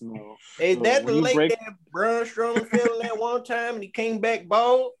 That's no. Hey, that the lake that Braun Strowman fell in that one time and he came back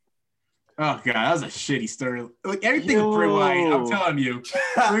bald. Oh god, that was a shitty story. Like everything with Bray Wyatt, I'm telling you.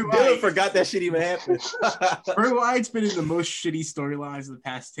 Dylan forgot that shit even happened. Bray Wyatt's been in the most shitty storylines of the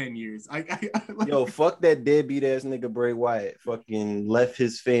past 10 years. Yo, fuck that deadbeat ass nigga Bray Wyatt. Fucking left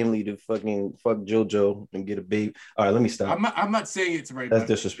his family to fucking fuck JoJo and get a baby. All right, let me stop. I'm not saying it's right. That's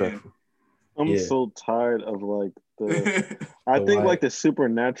disrespectful. I'm so tired of like I think like the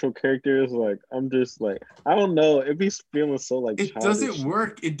supernatural characters, like I'm just like I don't know, it be feeling so like it childish. Doesn't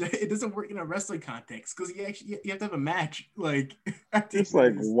work. It doesn't work in a wrestling context because you have to have a match. Like it's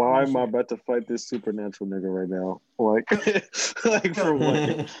like why am I about to fight this supernatural nigga right now? Like like for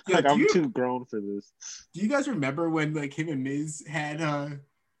what? Like I'm too grown for this. Do you guys remember when like him and Miz had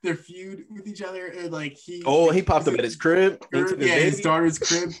their feud with each other and like he popped up at his crib, his daughter's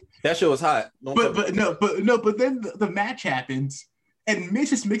crib. That shit was hot. But then the match happens and Miz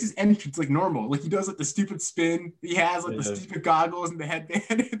just makes his entrance like normal, like he does like the stupid spin he has, like the stupid goggles and the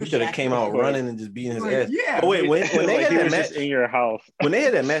headband. He should have came out running and just beating his ass. Yeah. Oh wait, when they had that match in your house, when they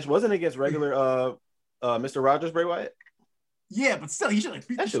had that match, wasn't it against regular Mr. Rogers Bray Wyatt? Yeah, but still, he should like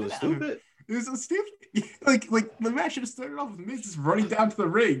beat that shit was stupid. It was so stupid. Like the match should have started off with Miz just running down to the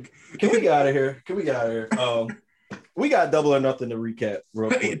ring. Can we get out of here? We got Double or Nothing to recap. Real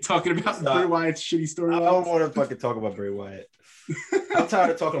quick. Talking about Bray Wyatt's shitty story. I don't want to fucking talk about Bray Wyatt. I'm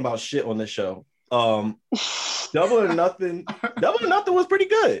tired of talking about shit on this show. Double or Nothing was pretty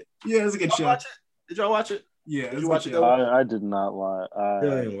good. Yeah, it was a good show. Did y'all watch it? Yeah, did you watch it? I did not lie.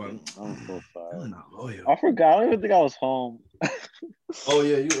 I'm so sorry. I forgot. I don't even think I was home. Oh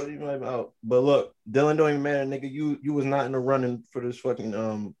yeah, you might be out. But look, Dylan don't even matter, nigga. You was not in the running for this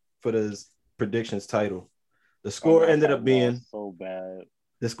fucking for this predictions title. The score ended up being so bad.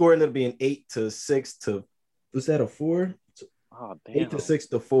 The score ended up being 8-6 to was that a 4? Oh damn. 8-6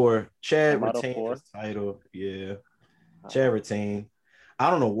 to 4. Chad retained his title. Yeah. Chad retained. I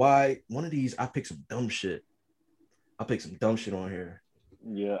don't know why. One of these, I picked some dumb shit. I picked some dumb shit on here.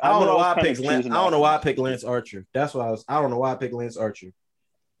 Yeah, I don't know why I picked Lance Archer. That's why I don't know why I picked Lance Archer.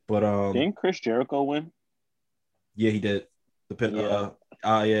 But didn't Chris Jericho win? Yeah, he did. Yeah.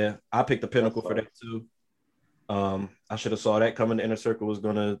 I picked the Pinnacle for that too. I should have saw that coming. The Inner Circle was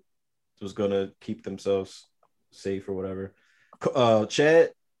gonna keep themselves safe or whatever.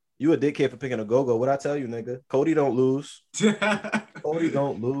 Chad, you a dickhead for picking a go-go. What I tell you, nigga? Cody don't lose. Cody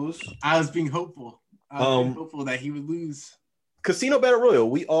don't lose. I was being hopeful. Hopeful that he would lose. Casino Battle Royal.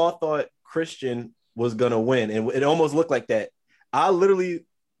 We all thought Christian was gonna win, and it almost looked like that. I literally,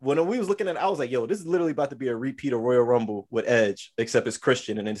 when we was looking at it, I was like, yo, this is literally about to be a repeat of Royal Rumble with Edge, except it's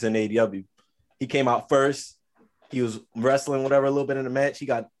Christian and it's in AEW. He came out first. He was wrestling whatever a little bit in the match. He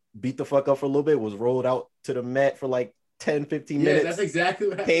got beat the fuck up for a little bit, was rolled out to the mat for like 10, 15 minutes. That's exactly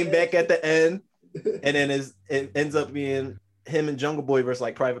what came back at the end. And then it ends up being him and Jungle Boy versus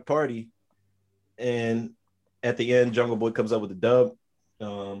like Private Party. And at the end, Jungle Boy comes up with the dub.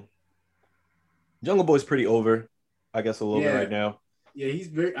 Jungle Boy's pretty over, I guess, a little bit right now. Yeah,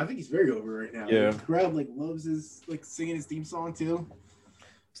 I think he's very over right now. Yeah. The crowd like loves his like singing his theme song too.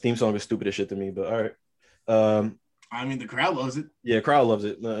 His theme song is stupid as shit to me, but all right. I mean, the crowd loves it. Yeah, crowd loves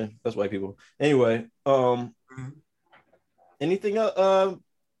it. That's white people. Anyway, anything else?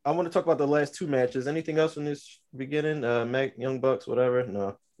 I want to talk about the last two matches. Anything else from this beginning? Mac, Young Bucks, whatever.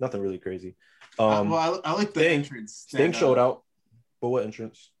 No, nothing really crazy. I like the entrance. Sting showed out. But what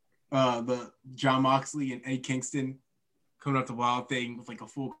entrance? The Jon Moxley and Eddie Kingston coming up the Wild thing with like a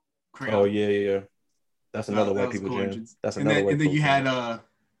full crowd. Oh yeah. That's another white people cool jam. That's another white. And then you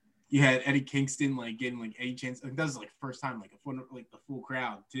had Eddie Kingston like getting like a chance. I think that was like first time like the full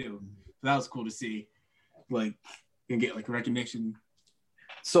crowd too. So that was cool to see. Like and get like recognition.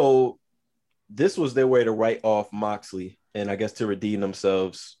 So this was their way to write off Moxley and I guess to redeem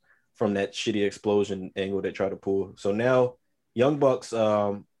themselves from that shitty explosion angle they tried to pull. So now Young Bucks,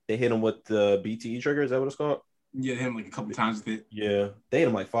 they hit him with the BTE trigger. Is that what it's called? Yeah, hit him like a couple times with it. Yeah, they hit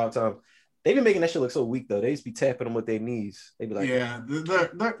him like 5 times. They've been making that shit look so weak though. They used to be tapping them with their knees. They'd be like, yeah,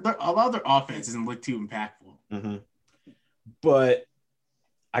 a lot of their offense doesn't look too impactful. Mm-hmm. But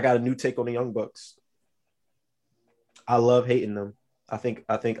I got a new take on the Young Bucks. I love hating them. I think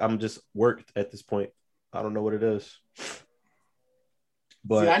I'm just worked at this point. I don't know what it is.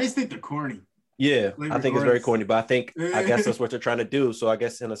 But see, I just think they're corny. Yeah, I think it's very corny, but I guess that's what they're trying to do. So I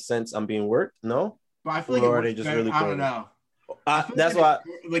guess in a sense, I'm being worked. No, but I feel like are they just really corny? I don't know. That's why.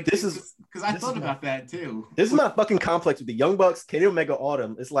 Like this is because I thought about that too. This is my fucking complex with the Young Bucks, Kenny Omega,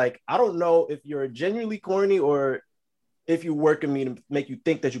 Autumn. It's like I don't know if you're genuinely corny or if you're working me to make you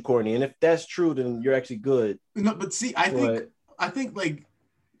think that you're corny. And if that's true, then you're actually good. No, but see, I think like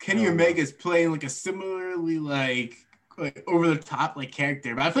Kenny Omega is playing like a similarly like over the top like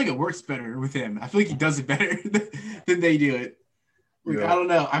character, but I feel like it works better with him. I feel like he does it better than they do it. Like I don't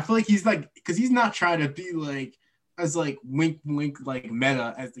know. I feel like he's like because he's not trying to be like as like wink like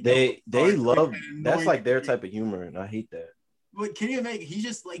meta as the they love that's like their type of humor, and I hate that. But Kenny Omega, he's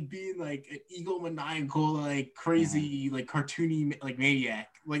just like being like an egomaniacal, like crazy, like cartoony, like maniac.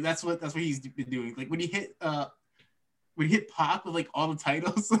 Like that's what he's been doing. Like when he hit Pac with like all the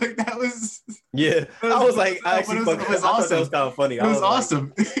titles, like that was I was like, I actually thought that was kind of funny. It was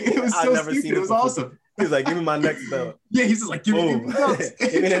awesome. It was so stupid. It was awesome. He was like, give me my next belt. Yeah, he's just like, give me the belts.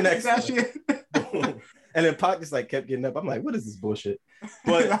 Give me the next belt. And then Pac just like kept getting up. I'm like, what is this bullshit?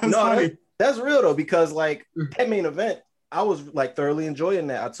 But that's real though, because like that main event, I was like thoroughly enjoying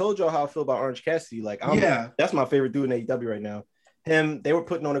that. I told y'all how I feel about Orange Cassidy. Like, that's my favorite dude in AEW right now. They were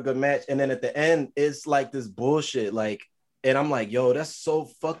putting on a good match, and then at the end, it's like this bullshit. Like, and I'm like, yo, that's so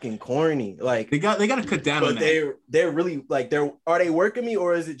fucking corny. Like, they got to cut down on that. They're really like are they working me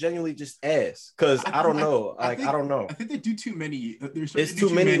or is it genuinely just ass? Because I don't know. I don't know. I think they do too many. It's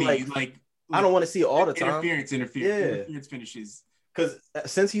too many. Like I don't want to see it all the time. Interference finishes. Because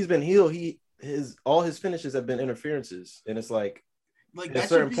since he's been healed, all his finishes have been interferences, and it's like at a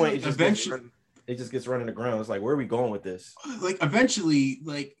certain point, it just gets running the ground. It's like, where are we going with this? Like eventually,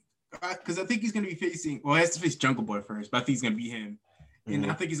 like because I think he's going to be facing. Well, he has to face Jungle Boy first, but I think he's going to be him,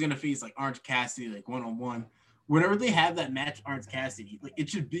 and I think he's going to face like Orange Cassidy, like 1-on-1. Whenever they have that match, Orange Cassidy, like it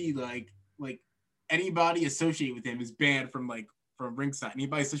should be like anybody associated with him is banned from ringside.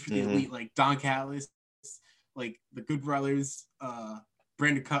 Anybody associated with the Elite, like Don Callis, like the Good Brothers,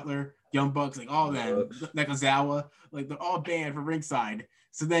 Brandon Cutler, Young Bucks, like all of them, Nakazawa, like they're all banned from ringside.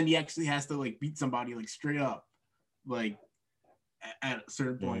 So then he actually has to like beat somebody like straight up, like at a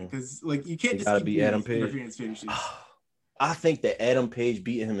certain point, because like you can't just beat Adam Page. I think that Adam Page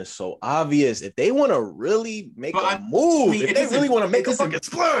beating him is so obvious. If they want to really make a move, if they really want to make a fucking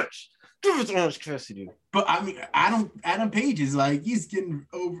splash, give it to Orange Cassidy. But I mean, Adam Page is like, he's getting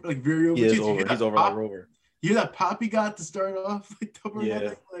over, like very over. He is over. He's over like Rover. You hear that pop he got to start off?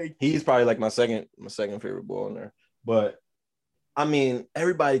 Like he's probably like my second favorite boy on there. But I mean,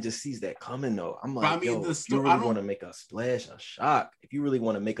 everybody just sees that coming though. I'm like, if you really want to make a splash, a shock, if you really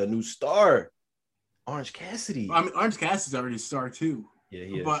want to make a new star, Orange Cassidy. I mean, Orange Cassidy's already a star too. Yeah,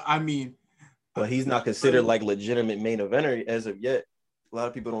 he is. But I mean, he's not considered like legitimate main eventer as of yet. A lot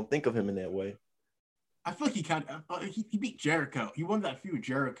of people don't think of him in that way. I feel like he beat Jericho. He won that feud with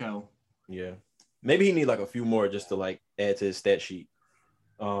Jericho. Yeah. Maybe he need like a few more just to like add to his stat sheet.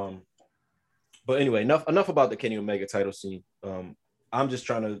 But anyway, enough about the Kenny Omega title scene. I'm just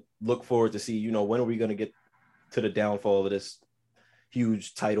trying to look forward to see, when are we going to get to the downfall of this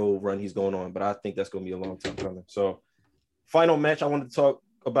huge title run he's going on. But I think that's going to be a long time coming. So final match I wanted to talk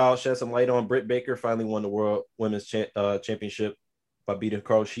about, shed some light on. Britt Baker finally won the World Women's Championship by beating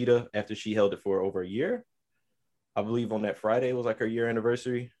Carl Shida after she held it for over a year. I believe on that Friday was like her year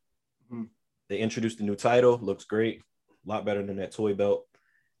anniversary. Mm-hmm. They introduced a new title. Looks great. A lot better than that toy belt.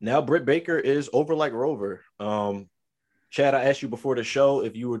 Now Britt Baker is over like Rover. Chad, I asked you before the show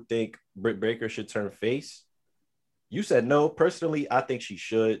if you would think Britt Baker should turn face. You said no. Personally, I think she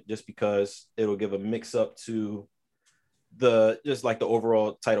should, just because it'll give a mix up to the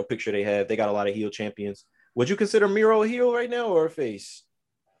overall title picture they have. They got a lot of heel champions. Would you consider Miro a heel right now or a face?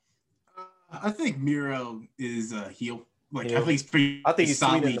 I think Miro is a heel. Like, yeah. I think he's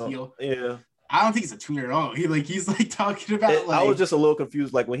solidly heel. Yeah. I don't think he's a tweener at all. He's like talking about. I was just a little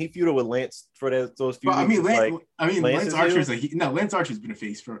confused. Like when he feuded with Lance for those few. Lance Archer's Lance Archer's been a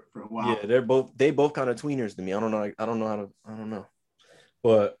face for a while. Yeah, they both kind of tweeners to me. I don't know.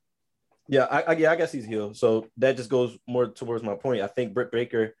 But yeah, I guess he's heel. So that just goes more towards my point. I think Britt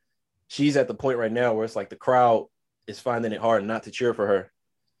Baker, she's at the point right now where it's like the crowd is finding it hard not to cheer for her.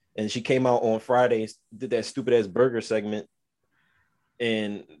 And she came out on Fridays, did that stupid ass burger segment.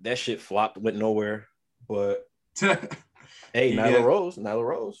 And that shit flopped, went nowhere. But hey, Nyla Rose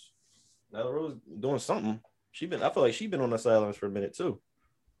doing something. I feel like she's been on the sidelines for a minute too.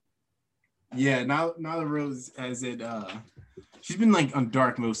 Yeah, Nyla Rose has it. She's been like on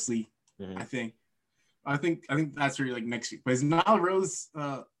Dark mostly. Mm-hmm. I think that's her like next week. But is Nyla Rose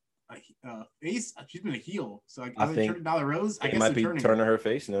face? She's been a heel. So I think Nyla Rose. I guess might be turning her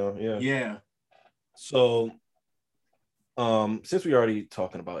face now. Yeah. Yeah. So. Since we already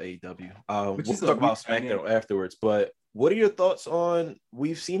talking about AEW, we'll talk about SmackDown afterwards. But what are your thoughts on?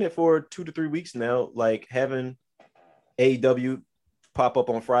 We've seen it for 2 to 3 weeks now, like having AEW pop up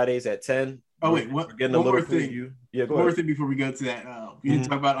on Fridays at 10. Oh wait, we're getting a little preview. Yeah, go ahead. One more thing before we go to that. We didn't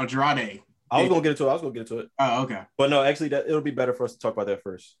talk about Andrade. I was gonna get into it. Oh, okay. But no, actually, it'll be better for us to talk about that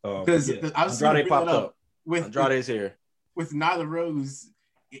first. Because Andrade popped up. Andrade's here with Nyla Rose.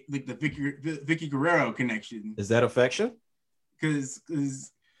 Like the Vicky Guerrero connection. Is that affection? Because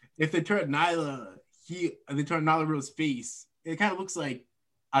if they turn Nyla Rose's face, it kind of looks like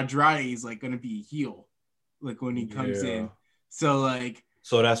Andrade is like going to be a heel, like when he comes in. So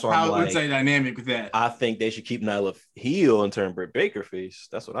that's why what's that dynamic with that? I think they should keep Nyla heel and turn Britt Baker face.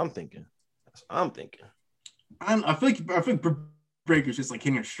 That's what I'm thinking. I think Britt Baker's just like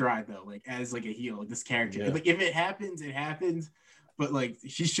hitting her stride though, like as like a heel, like this character. Yeah. Like if it happens, it happens. But like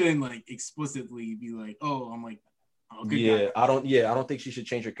she shouldn't like explicitly be like, oh, I'm like, oh, good guy. I don't think she should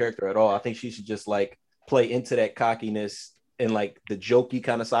change her character at all. I think she should just like play into that cockiness and like the jokey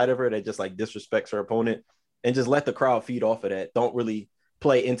kind of side of her that just like disrespects her opponent, and just let the crowd feed off of that. Don't really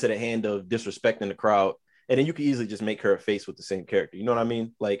play into the hand of disrespecting the crowd, and then you could easily just make her a face with the same character. You know what I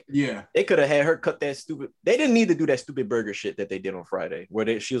mean? Like, yeah, they could have had her cut that stupid. They didn't need to do that stupid burger shit that they did on Friday,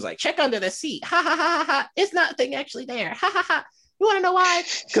 where she was like, check under the seat, ha ha ha ha, it's nothing actually there, ha ha ha. You want to know why?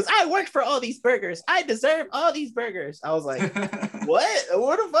 Because I worked for all these burgers. I deserve all these burgers. I was like, what?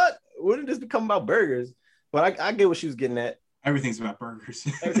 What the fuck? When did this become about burgers? But I get what she was getting at. Everything's about burgers.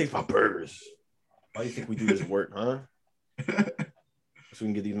 Everything's about burgers. Why do you think we do this work, huh? So we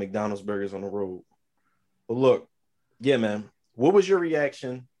can get these McDonald's burgers on the road. But look, yeah, man. What was your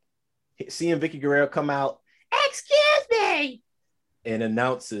reaction seeing Vicky Guerrero come out, excuse me, and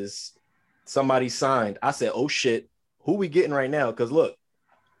announces somebody signed? I said, oh, shit. Who we getting right now? Because look,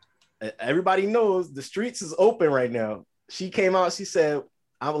 everybody knows the streets is open right now. She came out. She said,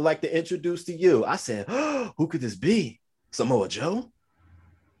 I would like to introduce to you. I said, oh, who could this be? Samoa Joe?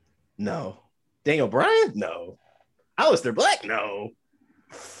 No. Daniel Bryan? No. Aleister Black? No.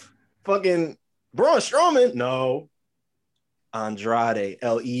 Fucking Braun Strowman? No. Andrade,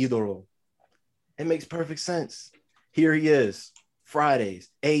 El Idolo. It makes perfect sense. Here he is, Fridays,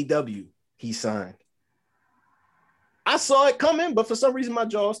 AEW. He signed. I saw it coming, but for some reason my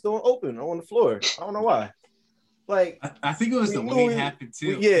jaw was still open on the floor. I don't know why. Like I think it was the way it happened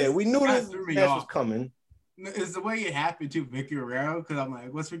too. We knew this match was coming. It's the way it happened too, Vicky Guerrero, because I'm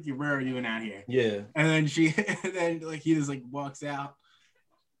like, what's Vicky Guerrero doing out here? Yeah. And then he just like walks out.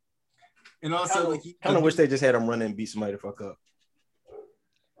 And also kind of wish they just had him run and beat somebody the fuck up.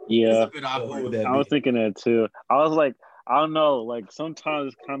 Yeah. I was thinking that too. I was like, I don't know, like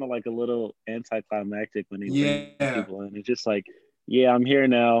sometimes it's kind of like a little anticlimactic when they bring people in. It's just like, yeah, I'm here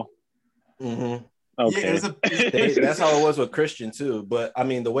now. Mm-hmm. Okay. Yeah, that's how it was with Christian too. But I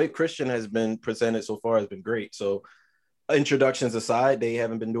mean, the way Christian has been presented so far has been great. So introductions aside, they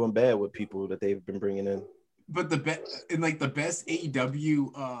haven't been doing bad with people that they've been bringing in. But the best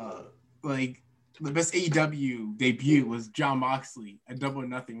AEW, the best AEW debut was Jon Moxley at Double or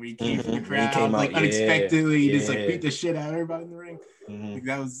Nothing, where he came from the crowd, unexpectedly, just like beat the shit out of everybody in the ring. Mm-hmm. Like,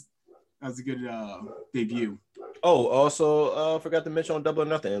 that was a good debut. Oh, also forgot to mention on Double or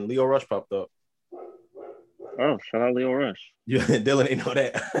Nothing, Lio Rush popped up. Oh, shout out Lio Rush. Yeah, Dylan ain't know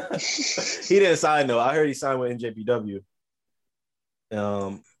that. He didn't sign though. I heard he signed with NJPW.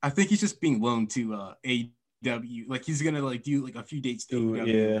 I think he's just being loaned to AEW. Like he's gonna like do like a few dates to AEW.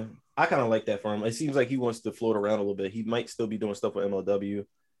 Yeah, I kind of like that for him. It seems like he wants to float around a little bit. He might still be doing stuff with MLW.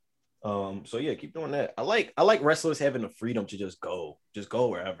 So yeah, keep doing that. I like wrestlers having the freedom to just go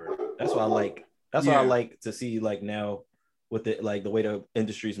wherever. That's what I like. That's what I like to see. Like now, with the like the way the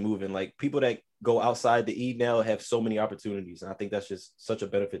industry's moving, like people that go outside the E now have so many opportunities, and I think that's just such a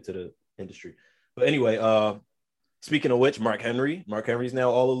benefit to the industry. But anyway, speaking of which, Mark Henry's now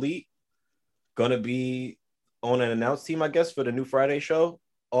All Elite, gonna be on an announced team, I guess, for the new Friday show.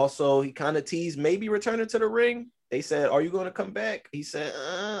 Also, he kind of teased maybe returning to the ring. They said, "Are you going to come back?" He said,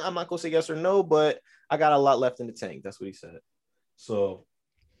 "I'm not gonna say yes or no, but I got a lot left in the tank." That's what he said. So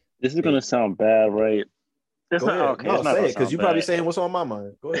this is gonna sound bad, right? It's not okay. No, say it because you're probably saying what's on my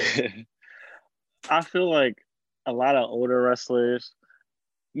mind. Go ahead. I feel like a lot of older wrestlers,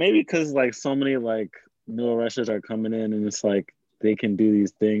 maybe because like so many like newer wrestlers are coming in and it's like they can do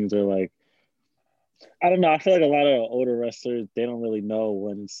these things, or like I don't know. I feel like a lot of older wrestlers, they don't really know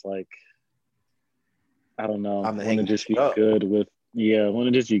when it's like, I don't know, want to just be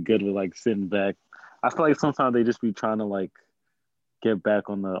good with like sitting back. I feel like sometimes they just be trying to like get back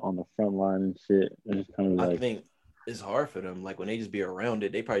on the front line and shit. And it's kind of like, I think it's hard for them. Like when they just be around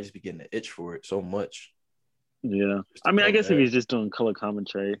it, they probably just be getting the itch for it so much. Yeah. I mean, I guess if he's just doing color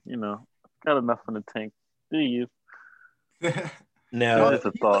commentary, you know, got enough in the tank. Do you? Now, that's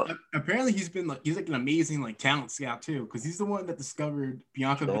a thought. Apparently, he's like an amazing like talent scout too, because he's the one that discovered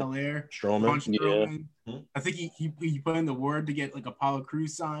Bianca Belair, Strowman. Yeah. I think he put in the word to get like Apollo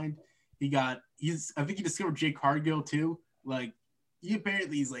Crews signed. I think he discovered Jake Cargill too. Like he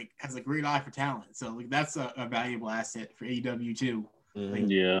apparently has a great eye for talent, so like that's a valuable asset for AEW too. Like,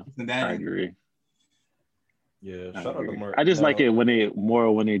 yeah, I agree. Yeah, shout out to Mark. I just like it when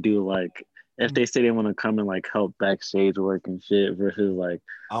they do like, if they say they want to come and like help backstage work and shit versus like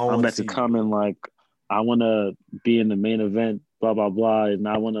I'm about to come and like I want to be in the main event, blah blah blah, and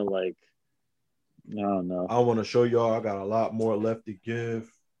I want to like, I don't know. I want to show y'all I got a lot more left to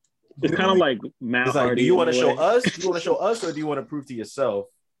give. It's kind of like Matt Hardy. Do you want to show us? Do you want to show us, or do you want to prove to yourself?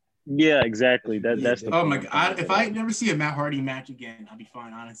 Yeah, exactly. That's the. Oh my god! If I never see a Matt Hardy match again, I'll be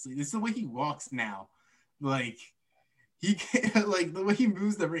fine. Honestly, this is the way he walks now. Like he can't, like the way he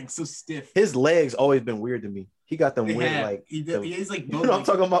moves the ring so stiff. His legs always been weird to me. He got them weird like he's like you know what I'm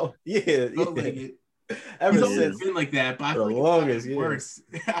talking about. Yeah. Ever since been like that, but I feel like it's gotten worse.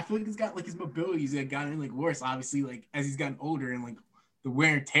 I feel like he's got like his mobility's gotten like worse. Obviously, like as he's gotten older and like the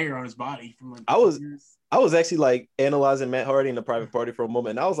wear and tear on his body from like I was actually like analyzing Matt Hardy in the Private Party for a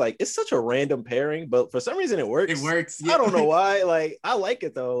moment, and I was like, it's such a random pairing, but for some reason it works. It works. Yeah. I don't know why. Like I like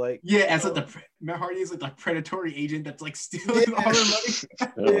it though. Like it's like Matt Hardy is like the predatory agent that's like stealing all their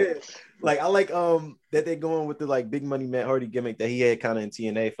money. Yeah. Like I like that they're going with the like big money Matt Hardy gimmick that he had kind of in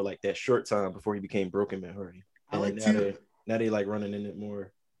TNA for like that short time before he became Broken Matt Hardy. And I like now they like running in it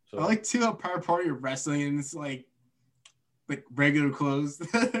more. So I like too how Private Party are wrestling and it's like regular clothes.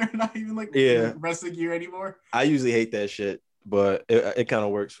 They're not even like wrestling gear anymore. I usually hate that shit, but it kind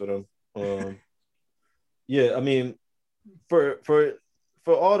of works for them. Yeah, I mean, for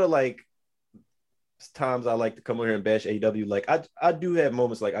all the like times I like to come over here and bash AEW, like I do have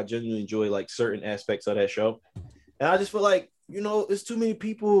moments like I genuinely enjoy like certain aspects of that show, and I just feel like, you know, there's too many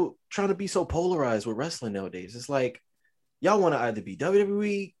people trying to be so polarized with wrestling nowadays. It's like, y'all want to either be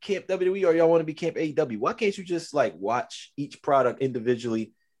WWE, Camp WWE, or y'all want to be Camp AEW. Why can't you just like watch each product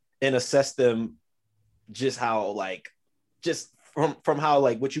individually and assess them just how like just from how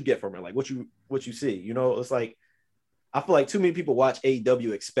like what you get from it, like what you see. You know, it's like I feel like too many people watch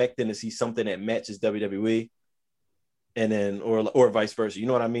AEW expecting to see something that matches WWE, and then or vice versa. You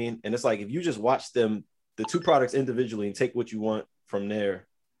know what I mean? And it's like if you just watch them, the two products individually, and take what you want from there,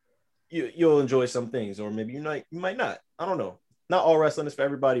 you'll enjoy some things, or maybe you might not. I don't know. Not all wrestling is for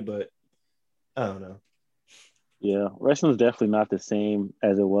everybody, but I don't know. Yeah, wrestling's definitely not the same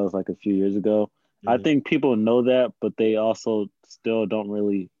as it was like a few years ago. Mm-hmm. I think people know that, but they also still don't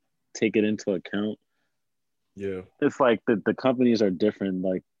really take it into account. Yeah. It's like the companies are different.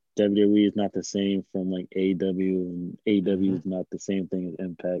 Like WWE is not the same from like AEW, and AEW is not the same thing as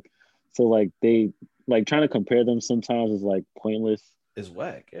Impact. So like they like trying to compare them sometimes is like pointless. It's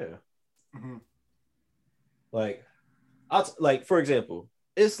whack, yeah. Mm-hmm. Like for example,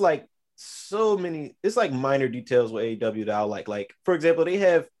 it's like so many, it's like minor details with AEW that I like for example, they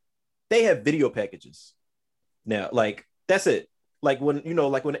have video packages now. Like that's it. Like when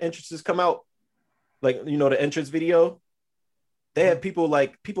like when the entrances come out, like the entrance video, they have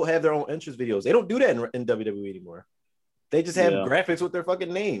people have their own entrance videos. They don't do that in WWE anymore. They just have graphics with their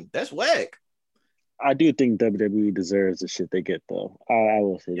fucking name. That's whack. I do think WWE deserves the shit they get though. I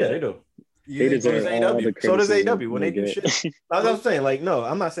will say that. Yeah, they do. They deserve all the criticism. So does AEW when they do shit. That's what I'm saying. Like, no,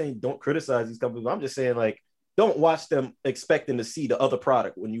 I'm not saying don't criticize these companies. I'm just saying like don't watch them expecting to see the other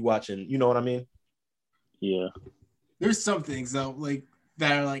product when you watching. You know what I mean? Yeah. There's some things though, like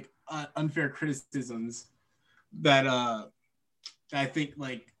that are like unfair criticisms that I think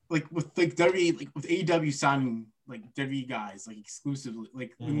like with like WWE, like with AEW signing like WWE guys like exclusively,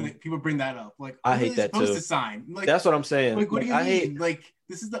 like when like, people bring that up, like I hate that supposed too. To sign, like that's what I'm saying. Like what do you mean? Like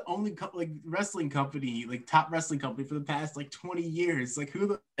this is the only like wrestling company, like top wrestling company for the past like 20 years. Like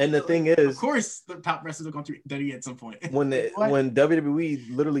who? And the thing is, of course, the top wrestlers are going to WWE at some point. When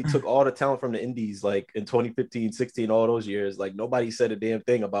WWE literally took all the talent from the indies, like in 2015, 16, all those years, like nobody said a damn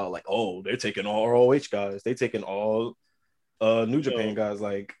thing about like, oh, they're taking all ROH guys, they taking all New Japan guys,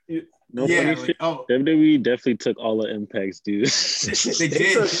 like. WWE definitely took all the Impacts, dude.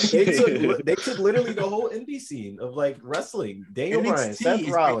 they took literally the whole indie scene of like wrestling. Daniel Bryan, Seth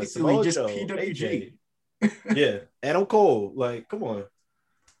Rollins, Samoa Joe, AJ. Yeah, Adam Cole. Like, come on.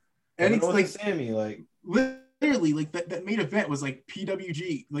 And it's like Sammy, like literally, like that main event was like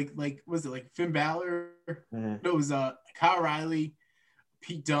PWG. Like was it like Finn Balor? No, it was Kyle O'Reilly,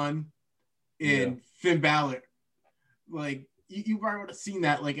 Pete Dunne, and Finn Balor. Like. You probably would have seen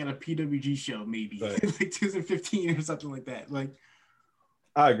that like at a PWG show, maybe like 2015 or something like that. Like,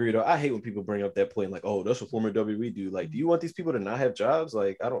 I agree though. I hate when people bring up that point, like, "Oh, that's a former WWE dude." Like, do you want these people to not have jobs?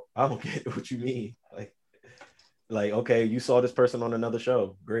 Like, I don't get what you mean. Like, okay, you saw this person on another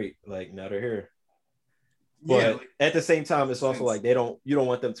show, great. Like, now they're here. But at the same time, it's also like you don't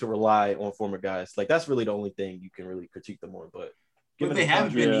want them to rely on former guys. Like, that's really the only thing you can really critique them on. But they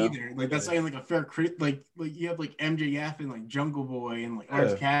haven't been either. Like that's not even like a fair crit. Like you have like MJF and like Jungle Boy and like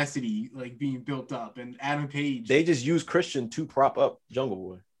Orange Cassidy like being built up and Adam Page. They just use Christian to prop up Jungle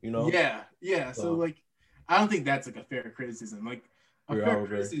Boy. You know? Yeah. So like, I don't think that's like a fair criticism. Like a fair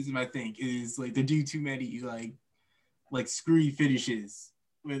criticism, I think, is like they do too many like screwy finishes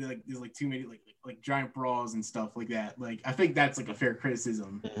where like there's like too many like giant brawls and stuff like that. Like I think that's like a fair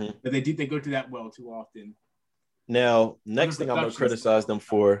criticism that they go to that well too often. Now, next thing I'm going to criticize them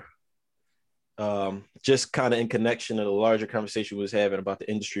for, just kind of in connection to the larger conversation we was having about the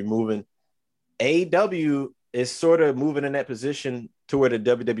industry moving, AEW is sort of moving in that position to where the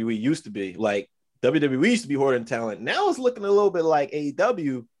WWE used to be. Like, WWE used to be hoarding talent. Now it's looking a little bit like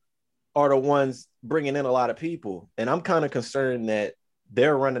AEW are the ones bringing in a lot of people. And I'm kind of concerned that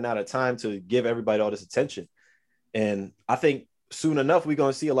they're running out of time to give everybody all this attention. And I think soon enough, we're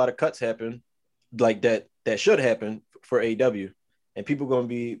going to see a lot of cuts happen like that should happen for AEW, and people gonna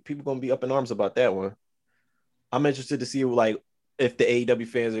be up in arms about that one. I'm interested to see like if the AEW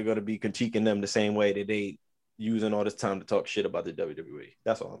fans are gonna be critiquing them the same way that they using all this time to talk shit about the WWE.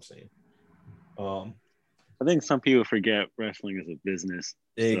 That's all I'm saying. I think some people forget wrestling is a business.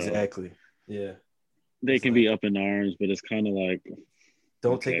 Exactly. So yeah. They can be up in arms, but it's kind of like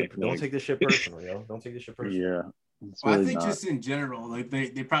don't take this shit personal, yo. Don't take this shit personal. Yeah. Well, I think just in general, like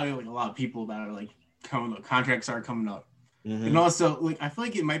they probably like a lot of people that are like coming up, contracts are coming up. And also like I feel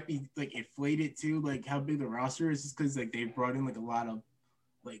like it might be like inflated too, like how big the roster is, just because like they've brought in like a lot of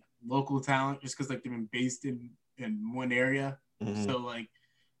like local talent just because like they've been based in one area. So like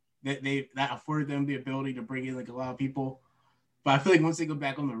that afforded them the ability to bring in like a lot of people. But I feel like once they go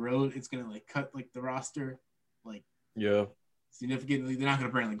back on the road, it's gonna like cut like the roster like significantly. They're not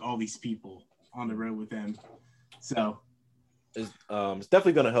gonna bring like all these people on the road with them. So it's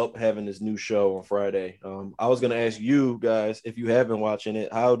definitely gonna help having this new show on Friday. I was gonna ask you guys if you have been watching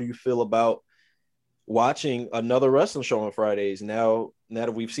it. How do you feel about watching another wrestling show on Fridays now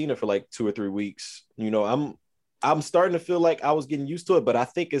that we've seen it for like 2 or 3 weeks? I'm starting to feel like I was getting used to it, but I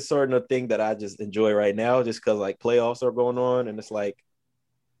think it's sort of a thing that I just enjoy right now just because like playoffs are going on. And it's like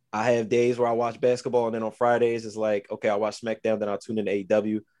I have days where I watch basketball and then on Fridays it's like, okay, I watch SmackDown, then I'll tune into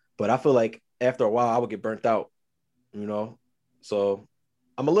AEW. But I feel like after a while I would get burnt out, So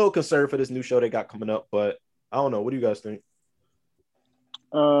I'm a little concerned for this new show they got coming up, but I don't know. What do you guys think?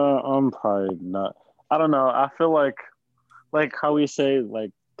 I'm probably not. I don't know. I feel like how we say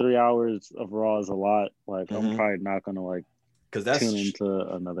like 3 hours of Raw is a lot. Like I'm probably not gonna like because that's tune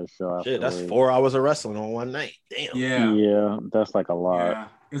into another show. Shit, that's 4 hours of wrestling on one night. Damn. Yeah, that's like a lot. Yeah,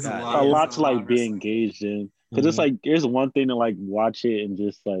 it's a lot to like be engaged in. Because it's like there's one thing to like watch it and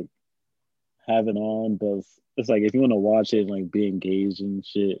just like have it on, but it's like if you want to watch it and like be engaged and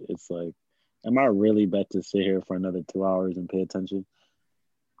shit, it's like, am I really about to sit here for another 2 hours and pay attention?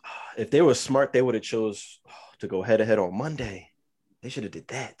 If they were smart, they would have chose to go head to head on Monday. They should have did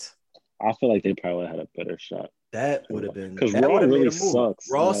that. I feel like they probably had a better shot. That would have been because Raw really sucks.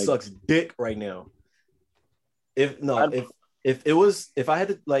 Raw sucks dick right now. If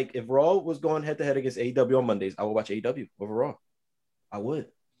Raw was going head to head against AEW on Mondays, I would watch AEW over Raw. I would.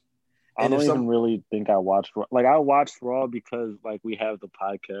 I don't even really think I watched Raw. Like I watched Raw because like we have the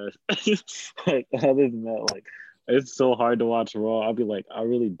podcast. Like other than that, like it's so hard to watch Raw. I'll be like, I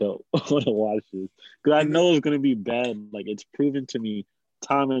really don't want to watch this because I know it's gonna be bad. Like it's proven to me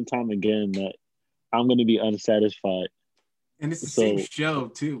time and time again that I'm gonna be unsatisfied. And it's the same show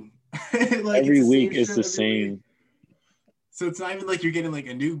too. Like every week it's the same. Week. So it's not even like you're getting like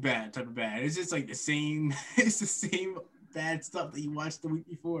a new bad type of bad. It's just like the same. It's the same bad stuff that you watched the week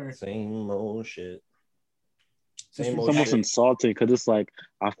before. Same old shit. It's almost insulting because it's like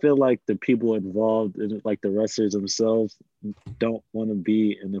I feel like the people involved in it, like the wrestlers themselves, don't want to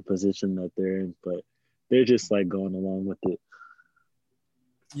be in the position that they're in, but they're just like going along with it.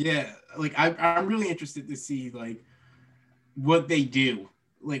 Yeah, like I'm really interested to see like what they do,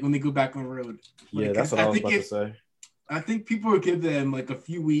 like when they go back on the road. Like, yeah, that's what I was about to say. I think people would give them like a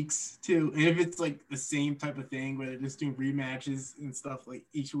few weeks too, and if it's like the same type of thing where they're just doing rematches and stuff like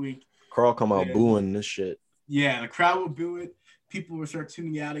each week, Carl come out booing this shit. Yeah, the crowd will boo it. People will start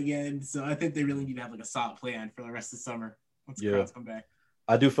tuning out again. So I think they really need to have like a solid plan for the rest of the summer once the crowds come back.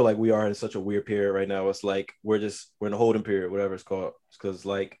 I do feel like we are in such a weird period right now. It's like we're in a holding period, whatever it's called. Because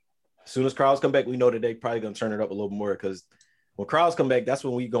like as soon as crowds come back, we know that they probably gonna turn it up a little more. Because when crowds come back, that's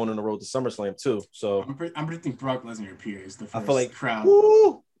when we going on the road to SummerSlam too. So I'm predicting Brock Lesnar appears the first. I feel like crowd.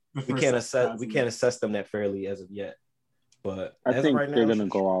 We can't assess them that fairly as of yet. But I think they're gonna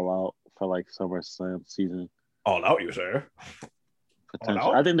go all out for like SummerSlam season. All out, you say?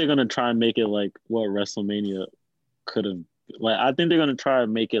 Potential. I think they're gonna try and make it like what WrestleMania could have. Like I think they're gonna try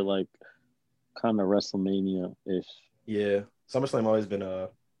and make it like kind of WrestleMania-ish. Yeah, SummerSlam always been a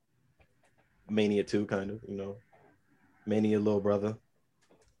Mania 2 kind of, Mania little brother.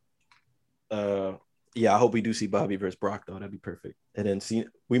 Yeah, I hope we do see Bobby versus Brock though. That'd be perfect. And then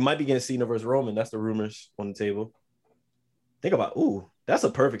we might be getting Cena versus Roman. That's the rumors on the table. Think about that's a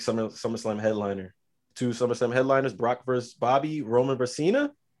perfect SummerSlam headliner. 2 SummerSlam headliners: Brock versus Bobby, Roman versus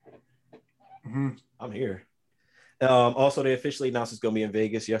Cena. Mm-hmm. I'm here. Also, they officially announced it's going to be in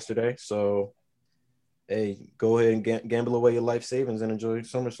Vegas yesterday. So, hey, go ahead and gamble away your life savings and enjoy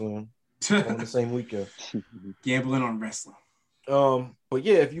SummerSlam on the same weekend. Gambling on wrestling. But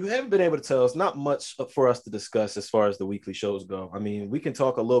yeah, if you haven't been able to tell, it's not much for us to discuss as far as the weekly shows go. I mean, we can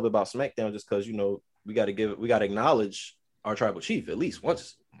talk a little bit about SmackDown just because we got to acknowledge our tribal chief at least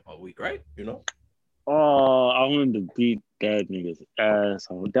once a week, right? Oh, I wanted to beat that nigga's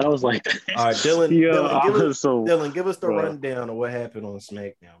asshole. That was like, all right, Dylan. Dylan, give us the rundown of what happened on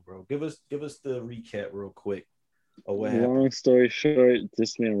SmackDown, bro. Give us the recap real quick of what happened. Long story short,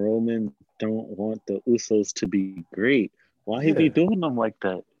 this man Roman don't want the Usos to be great. Why he be doing them like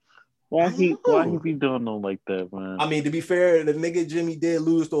that? Why he be doing them like that, man? I mean, to be fair, the nigga Jimmy did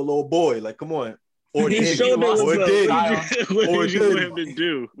lose to a little boy. Like, come on. Or did he? What did you want him to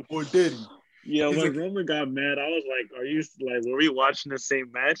do? Or did he? Yeah, when Roman got mad, I was like, were we watching the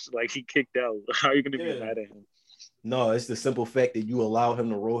same match? Like, he kicked out. How are you going to be mad at him? No, it's the simple fact that you allow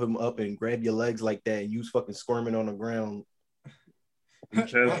him to roll him up and grab your legs like that and you fucking squirming on the ground. You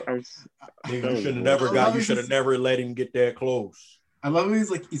should have never let him get that close. I love him.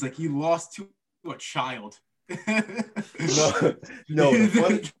 He's like, you lost to a child. No.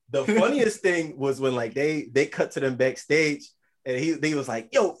 The funniest thing was when like they cut to them backstage And he was like,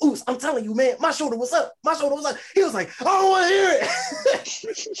 yo, Oos, I'm telling you, man, my shoulder was up. My shoulder was up. He was like, I don't want to hear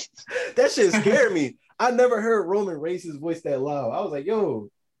it. That shit scared me. I never heard Roman raise his voice that loud. I was like, yo,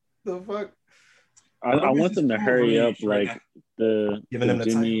 the fuck? I want them to hurry up, like the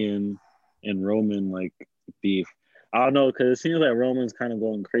Jimmy and Roman like beef. I don't know, because it seems like Roman's kind of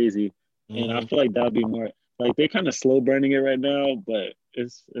going crazy, and I feel like that would be more like they're kind of slow burning it right now, but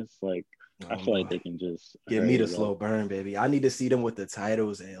it's like I feel like they can just give me the slow burn, baby. I need to see them with the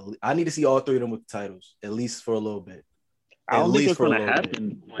titles, and I need to see all three of them with the titles at least for a little bit. I don't think it's going to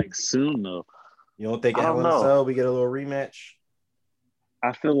happen like soon though. You don't think at Hell in a Cell we get a little rematch?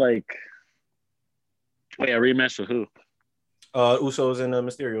 I feel like. Wait, a rematch with who? Usos and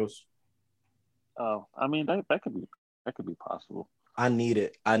Mysterios. Oh, I mean that could be possible. I need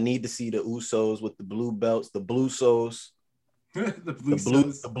it. I need to see the Usos with the blue belts, the blue souls, the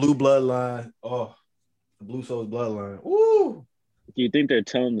blue bloodline. Oh, the blue souls bloodline. Woo! Do you think they're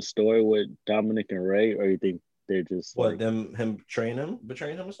telling the story with Dominic and Ray, or you think they're just him betraying him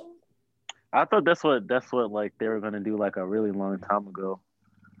or something? I thought that's what like they were gonna do like a really long time ago.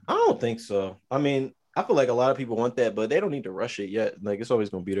 I don't think so. I mean, I feel like a lot of people want that, but they don't need to rush it yet. Like it's always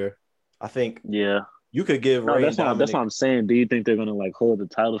gonna be there. I think. Yeah. You could give Ray. That's what I'm saying. Do you think they're gonna like hold the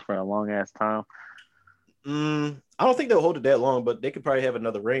titles for a long ass time? I don't think they'll hold it that long, but they could probably have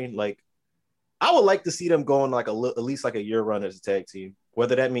another reign. Like, I would like to see them going like at least like a year run as a tag team.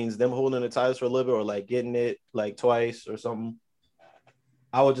 Whether that means them holding the titles for a little bit or like getting it like twice or something.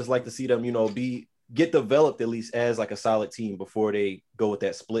 I would just like to see them, get developed at least as like a solid team before they go with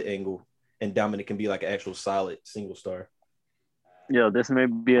that split angle, and Dominic can be like an actual solid single star. Yo, this may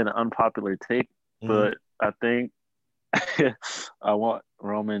be an unpopular take, but I think I want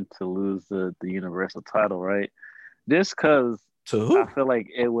Roman to lose the Universal title, right? Just because I feel like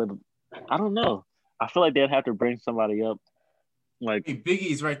it would, I don't know. I feel like they'd have to bring somebody up. Like Big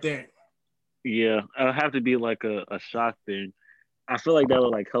E's right there. Yeah, it would have to be like a shock thing. I feel like that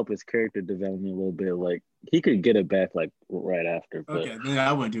would like help his character development a little bit. Like he could get it back like right after. But... Okay, then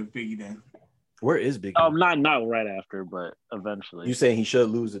I wouldn't do Biggie then. Where is Big E? Not right after, but eventually. You saying he should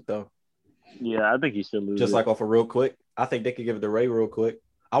lose it though? Yeah, I think he should lose Just it. like off a real quick. I think they could give it to Ray real quick.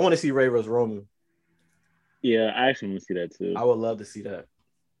 I want to see Ray versus Roman. Yeah, I actually want to see that too. I would love to see that.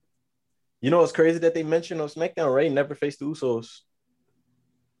 You know what's crazy that they mentioned on SmackDown? Ray never faced the Usos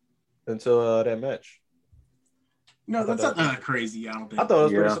until that match. No, that's not that crazy. I don't think. I thought it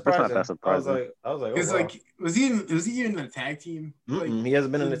was pretty surprising. Not that surprising. I was like, because like, was he even in a tag team? Like, he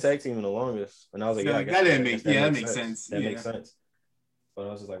hasn't been in the tag team in the longest. And I was like, so that makes sense. That makes sense. But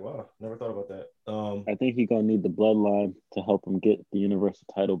I was just like, wow, never thought about that. I think he's gonna need the bloodline to help him get the Universal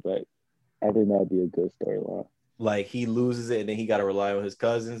title back. I think that'd be a good storyline. Like he loses it, and then he got to rely on his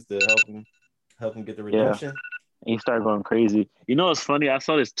cousins to help him get the redemption. Yeah. And he started going crazy. You know, it's funny. I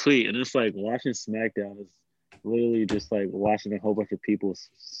saw this tweet, and it's like watching SmackDown is literally just like watching a whole bunch of people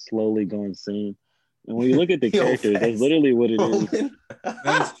slowly go insane. And when you look at the characters, that's literally what it is.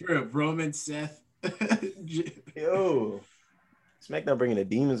 That's true. Roman, Seth. Yo, SmackDown bringing the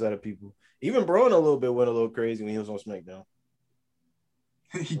demons out of people. Even Braun went a little crazy when he was on SmackDown.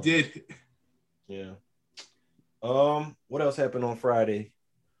 He did. Yeah. What else happened on Friday?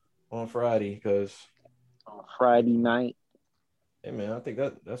 Because on Friday night. Hey man, I think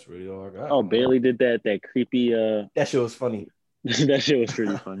that's really all I got. Oh, Bailey did that creepy. That shit was funny. That shit was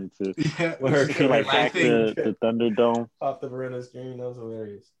pretty funny too. Yeah, when her like hacked the Thunderdome off the Verena screen, that was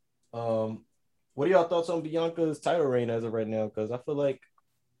hilarious. What are y'all thoughts on Bianca's title reign as of right now? Because I feel like,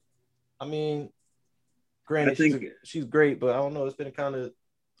 I mean, granted, she's great, but I don't know. It's been kind of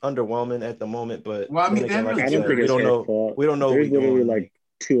underwhelming at the moment. But well, I mean, I don't think it's her fault. We don't know. There's literally like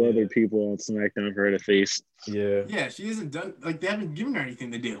two other people on SmackDown for her to face. Yeah, she hasn't done they haven't given her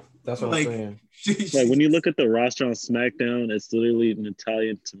anything to do. That's what I'm saying. Like when you look at the roster on SmackDown, it's literally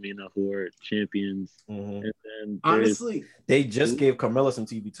Natalya and Tamina who are champions. Mm-hmm. And then honestly, they just gave Carmella some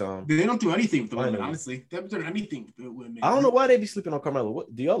TV time. They don't do anything with the women. Honestly, they haven't done anything with women. I don't know why they be sleeping on Carmella.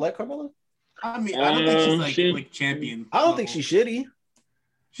 What do y'all like Carmella? I mean, I don't think she's like champion. I don't think she's shitty.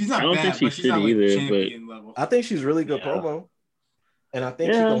 She's not. I don't bad, think she's not, shitty either. But level. I think she's really good promo. And I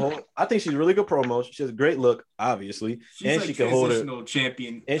think she can hold. I think she's really good promo. She has a great look, obviously, she's and she can hold her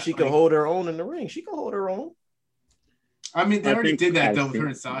champion. And she can hold her own in the ring. She can hold her own. I mean, they already did that though with her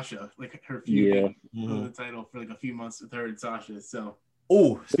and Sasha, like her feud for the title for like a few months with her and Sasha. So,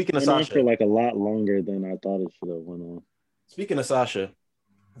 speaking of Sasha, for like a lot longer than I thought it should have went on. Speaking of Sasha,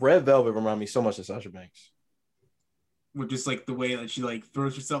 Red Velvet remind me so much of Sasha Banks. With just like the way that she like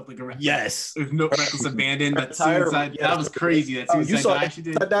throws herself like a yes, there's no reckless abandon. That suicide, that was crazy. That suicide you saw dive she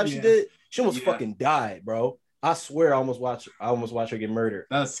did. That dive she did. She almost fucking died, bro. I swear I almost watched her get murdered.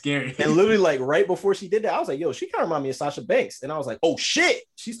 That was scary. And literally, like right before she did that, I was like, yo, she kind of remind me of Sasha Banks. And I was like, oh shit.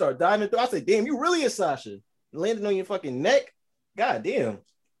 She started diving through. I said, damn, you really is Sasha. Landing on your fucking neck. God damn.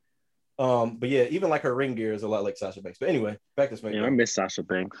 But yeah, even like her ring gear is a lot like Sasha Banks. But anyway, back to SmackDown. Yeah, I miss Sasha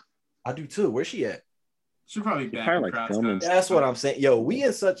Banks. I do too. Where's she at? She'll probably be back. Probably like filming. That's what I'm saying. Yo,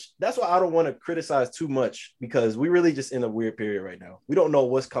 that's why I don't want to criticize too much because we really just in a weird period right now. We don't know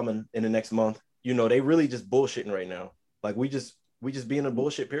what's coming in the next month. You know, they really just bullshitting right now. Like we just be in a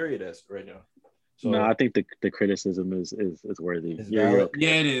bullshit period as right now. So no, I think the criticism is worthy. Yeah,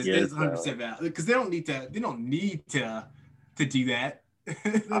 it is. Yeah, it's 100% valid because they don't need to do that.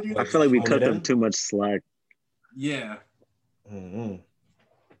 I feel like we cut them too much slack. Yeah. Mm-hmm.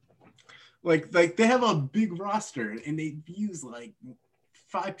 Like they have a big roster and they use like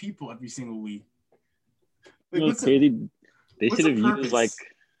 5 people every single week. Like, they should have used like,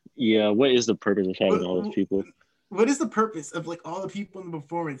 yeah. What is the purpose of having all those people? What is the purpose of like all the people in the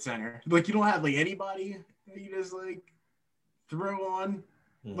performance center? Like you don't have like anybody that you just like throw on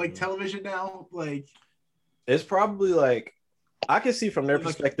like television now. Like it's probably like I can see from their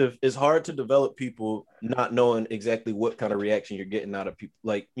perspective, it's hard to develop people not knowing exactly what kind of reaction you're getting out of people.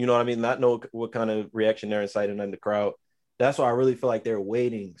 Like, you know what I mean? Not know what kind of reaction they're inciting in the crowd. That's why I really feel like they're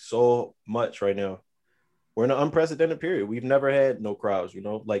waiting so much right now. We're in an unprecedented period. We've never had no crowds, you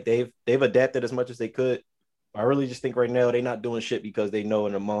know? Like they've adapted as much as they could. I really just think right now they're not doing shit because they know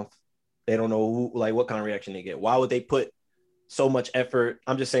in a month they don't know what kind of reaction they get. Why would they put so much effort?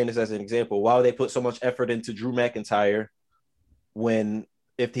 I'm just saying this as an example. Why would they put so much effort into Drew McIntyre when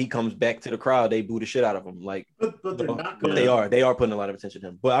if he comes back to the crowd, they boo the shit out of him? Like, but they're not. But they are putting a lot of attention to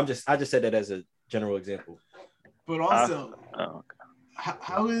him. But I just said that as a general example. But also,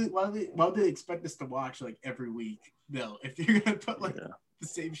 why do they expect us to watch like every week though? If you're gonna put like the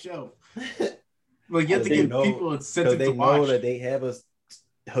same show, like you have to give people incentive to watch. They know that they have us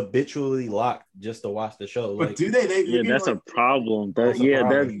habitually locked just to watch the show. But like, do they? That's a problem.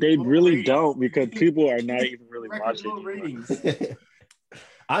 They really don't because people are not even really watching. Ratings.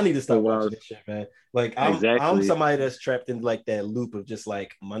 I need to stop watching this shit, man. Like I'm somebody that's trapped in like that loop of just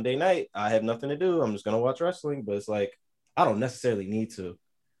like Monday night, I have nothing to do. I'm just gonna watch wrestling, but it's like I don't necessarily need to,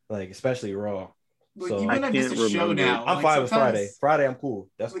 like especially Raw. Like, so even I miss a show now. I'm fine with Friday. Friday, I'm cool.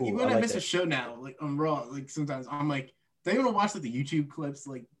 That's cool. Even when I miss a show now, like on Raw, like sometimes I'm like, they want to watch like the YouTube clips,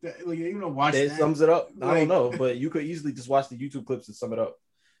 like they want to watch. It sums it up. I don't know, but you could easily just watch the YouTube clips and sum it up.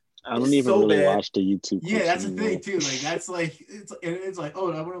 I don't even really watch the YouTube. Yeah, that's the thing too. Like that's like it's like,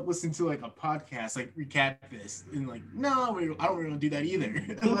 oh, I want to listen to like a podcast, like recap this, and like no, I don't really do that either.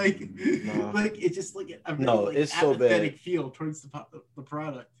 like it's just like a very, it's so bad. Feel towards the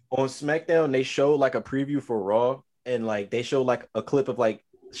product. On SmackDown, they show like a preview for Raw, and like they show like a clip of like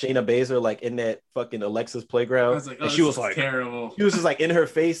Shayna Baszler like in that fucking Alexa's playground. I was like, and she was like terrible. She was just like in her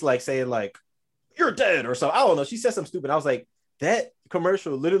face, like saying like you're dead or something. I don't know. She said something stupid. I was like, that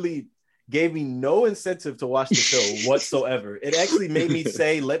commercial literally gave me no incentive to watch the show whatsoever. It actually made me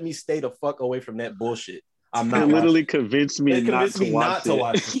say, let me stay the fuck away from that bullshit. I'm not. It literally convinced me not to watch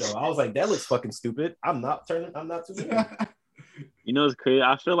the show. I was like, that looks fucking stupid. I'm not tuning in. You know, it's crazy.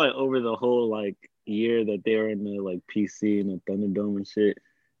 I feel like over the whole like year that they were in the like PC and the Thunderdome and shit,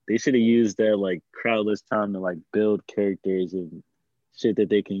 they should have used that like crowdless time to like build characters and shit that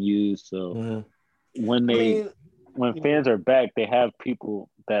they can use. So when fans are back, they have people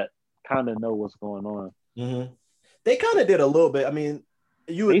that kind of know what's going on. Mm-hmm. They kind of did a little bit. I mean,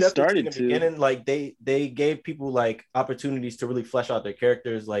 you started in the to beginning, like they gave people like opportunities to really flesh out their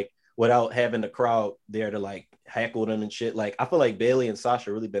characters, like without having the crowd there to like heckle them and shit. Like I feel like Bayley and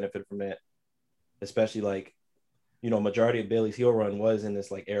Sasha really benefited from that, especially like, you know, majority of Bayley's heel run was in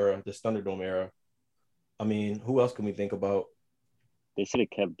this like era, this Thunderdome era. I mean, who else can we think about? They should have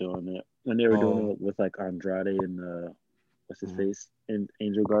kept doing it. And they were doing it with like Andrade and what's his face? And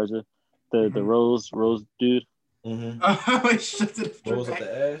Angel Garza. The Rose dude. Mm-hmm. Rose up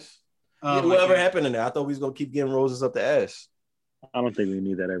the ass. Whatever happened in there? I thought we was gonna keep getting roses up the ass. I don't think we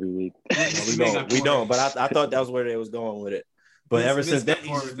need that every week. We don't. But I thought that was where they was going with it. But ever since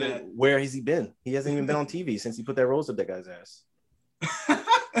then, where has he been? He hasn't even been on TV since he put that rose up that guy's ass.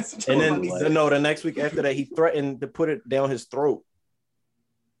 And then the next week after that, he threatened to put it down his throat.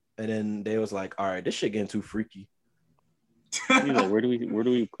 And then they was like, all right, this shit getting too freaky. Like, where do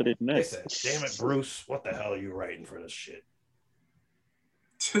we put it next? They said, damn it, Bruce, what the hell are you writing for this shit?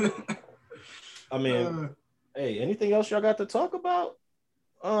 I mean, hey, anything else y'all got to talk about?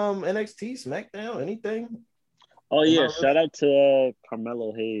 NXT, SmackDown, anything? Oh yeah, shout out to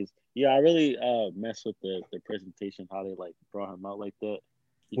Carmelo Hayes. Yeah, I really messed with the presentation, how they like brought him out like that.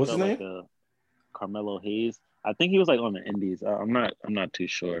 What's his name? Carmelo Hayes. I think he was like on the Indies. I'm not too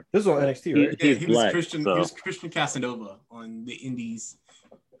sure. This is on NXT, right? Yeah, He's black, He was Christian Casanova on the Indies.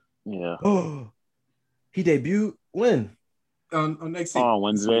 Yeah. Oh, he debuted when? On NXT. Oh, on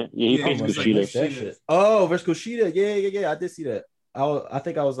Wednesday. Yeah, he faced Kushida. That shit. Oh, versus Kushida. Yeah. I did see that. I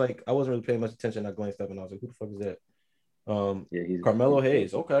think I was like, I wasn't really paying much attention. I glanced up and I was like, who the fuck is that? He's Carmelo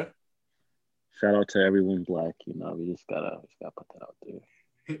Hayes. Okay. Shout out to everyone black. You know, we just gotta put that out there.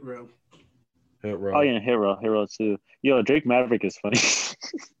 Hit row. Oh yeah, Hit Row too. Yo, Drake Maverick is funny.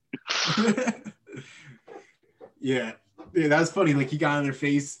 yeah, that was funny. Like he got on their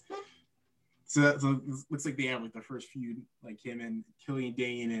face. So it looks like they have like the first feud, like him and Killian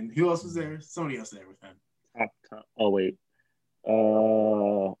Dane, and who else was there? Somebody else there with them. Oh wait,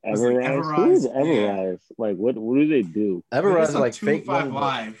 Everrise. Who is Everrise? Yeah. Like what do they do? Everrise is like fake young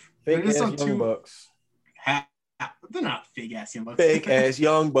Live. Fake ass young bucks. They're not fake ass young bucks. Fake ass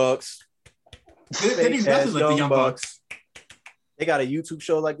young bucks. They do nothing like the Young Bucks. They got a YouTube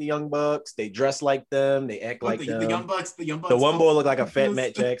show like the Young Bucks. They dress like them. They act like them. The Young Bucks. The one boy look like a fat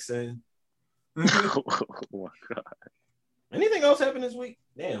Matt Jackson. Oh my god! Anything else happened this week?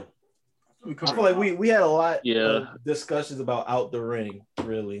 Damn. I feel like we had a lot of discussions about out the ring,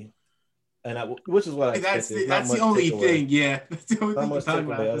 really, and which is what I expected. That's the only thing. Yeah, that's the only thing much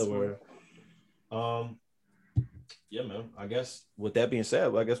takeaway otherwise. Yeah, man. I guess with that being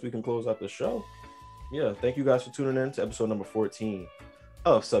said, I guess we can close out the show. Yeah, thank you guys for tuning in to episode number 14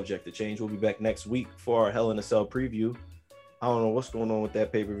 of Subject to Change. We'll be back next week for our Hell in a Cell preview. I don't know what's going on with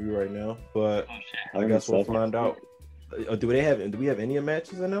that pay-per-view right now, but I guess we'll find out. Do we have any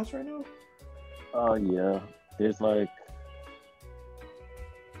matches announced right now? Oh yeah. There's like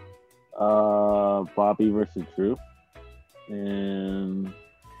Bobby versus Drew and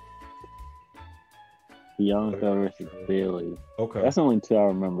Bianca versus Bailey. Okay. That's the only two I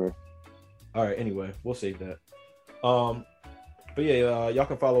remember. All right, anyway, we'll save that. But yeah, y'all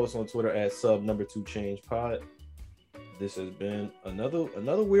can follow us on Twitter at sub2changepod. This has been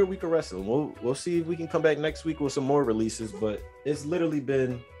another weird week of wrestling. We'll see if we can come back next week with some more releases, but it's literally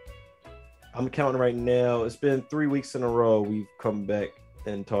been, I'm counting right now, it's been 3 weeks in a row we've come back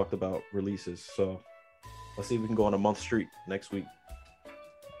and talked about releases. So let's see if we can go on a month streak next week.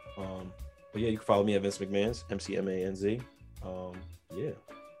 But yeah, you can follow me at Vince McMahon's, MCMANZ. Yeah.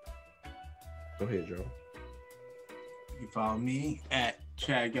 Go ahead, Joe. You can follow me at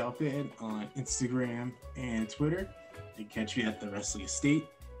Chad Galpin on Instagram and Twitter. You can catch me at the Wrestling Estate.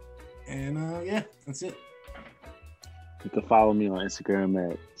 And yeah, that's it. You can follow me on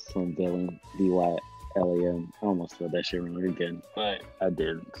Instagram at Slim Dylan, DYLAM. I almost spelled that shit wrong again, but I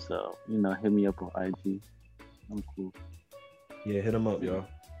did. So, hit me up on IG. I'm cool. Yeah, hit them up, y'all.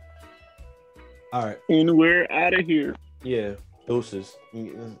 All right. And we're out of here. Yeah, doses.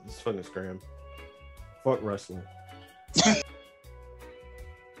 It's fucking scram. Fuck wrestling.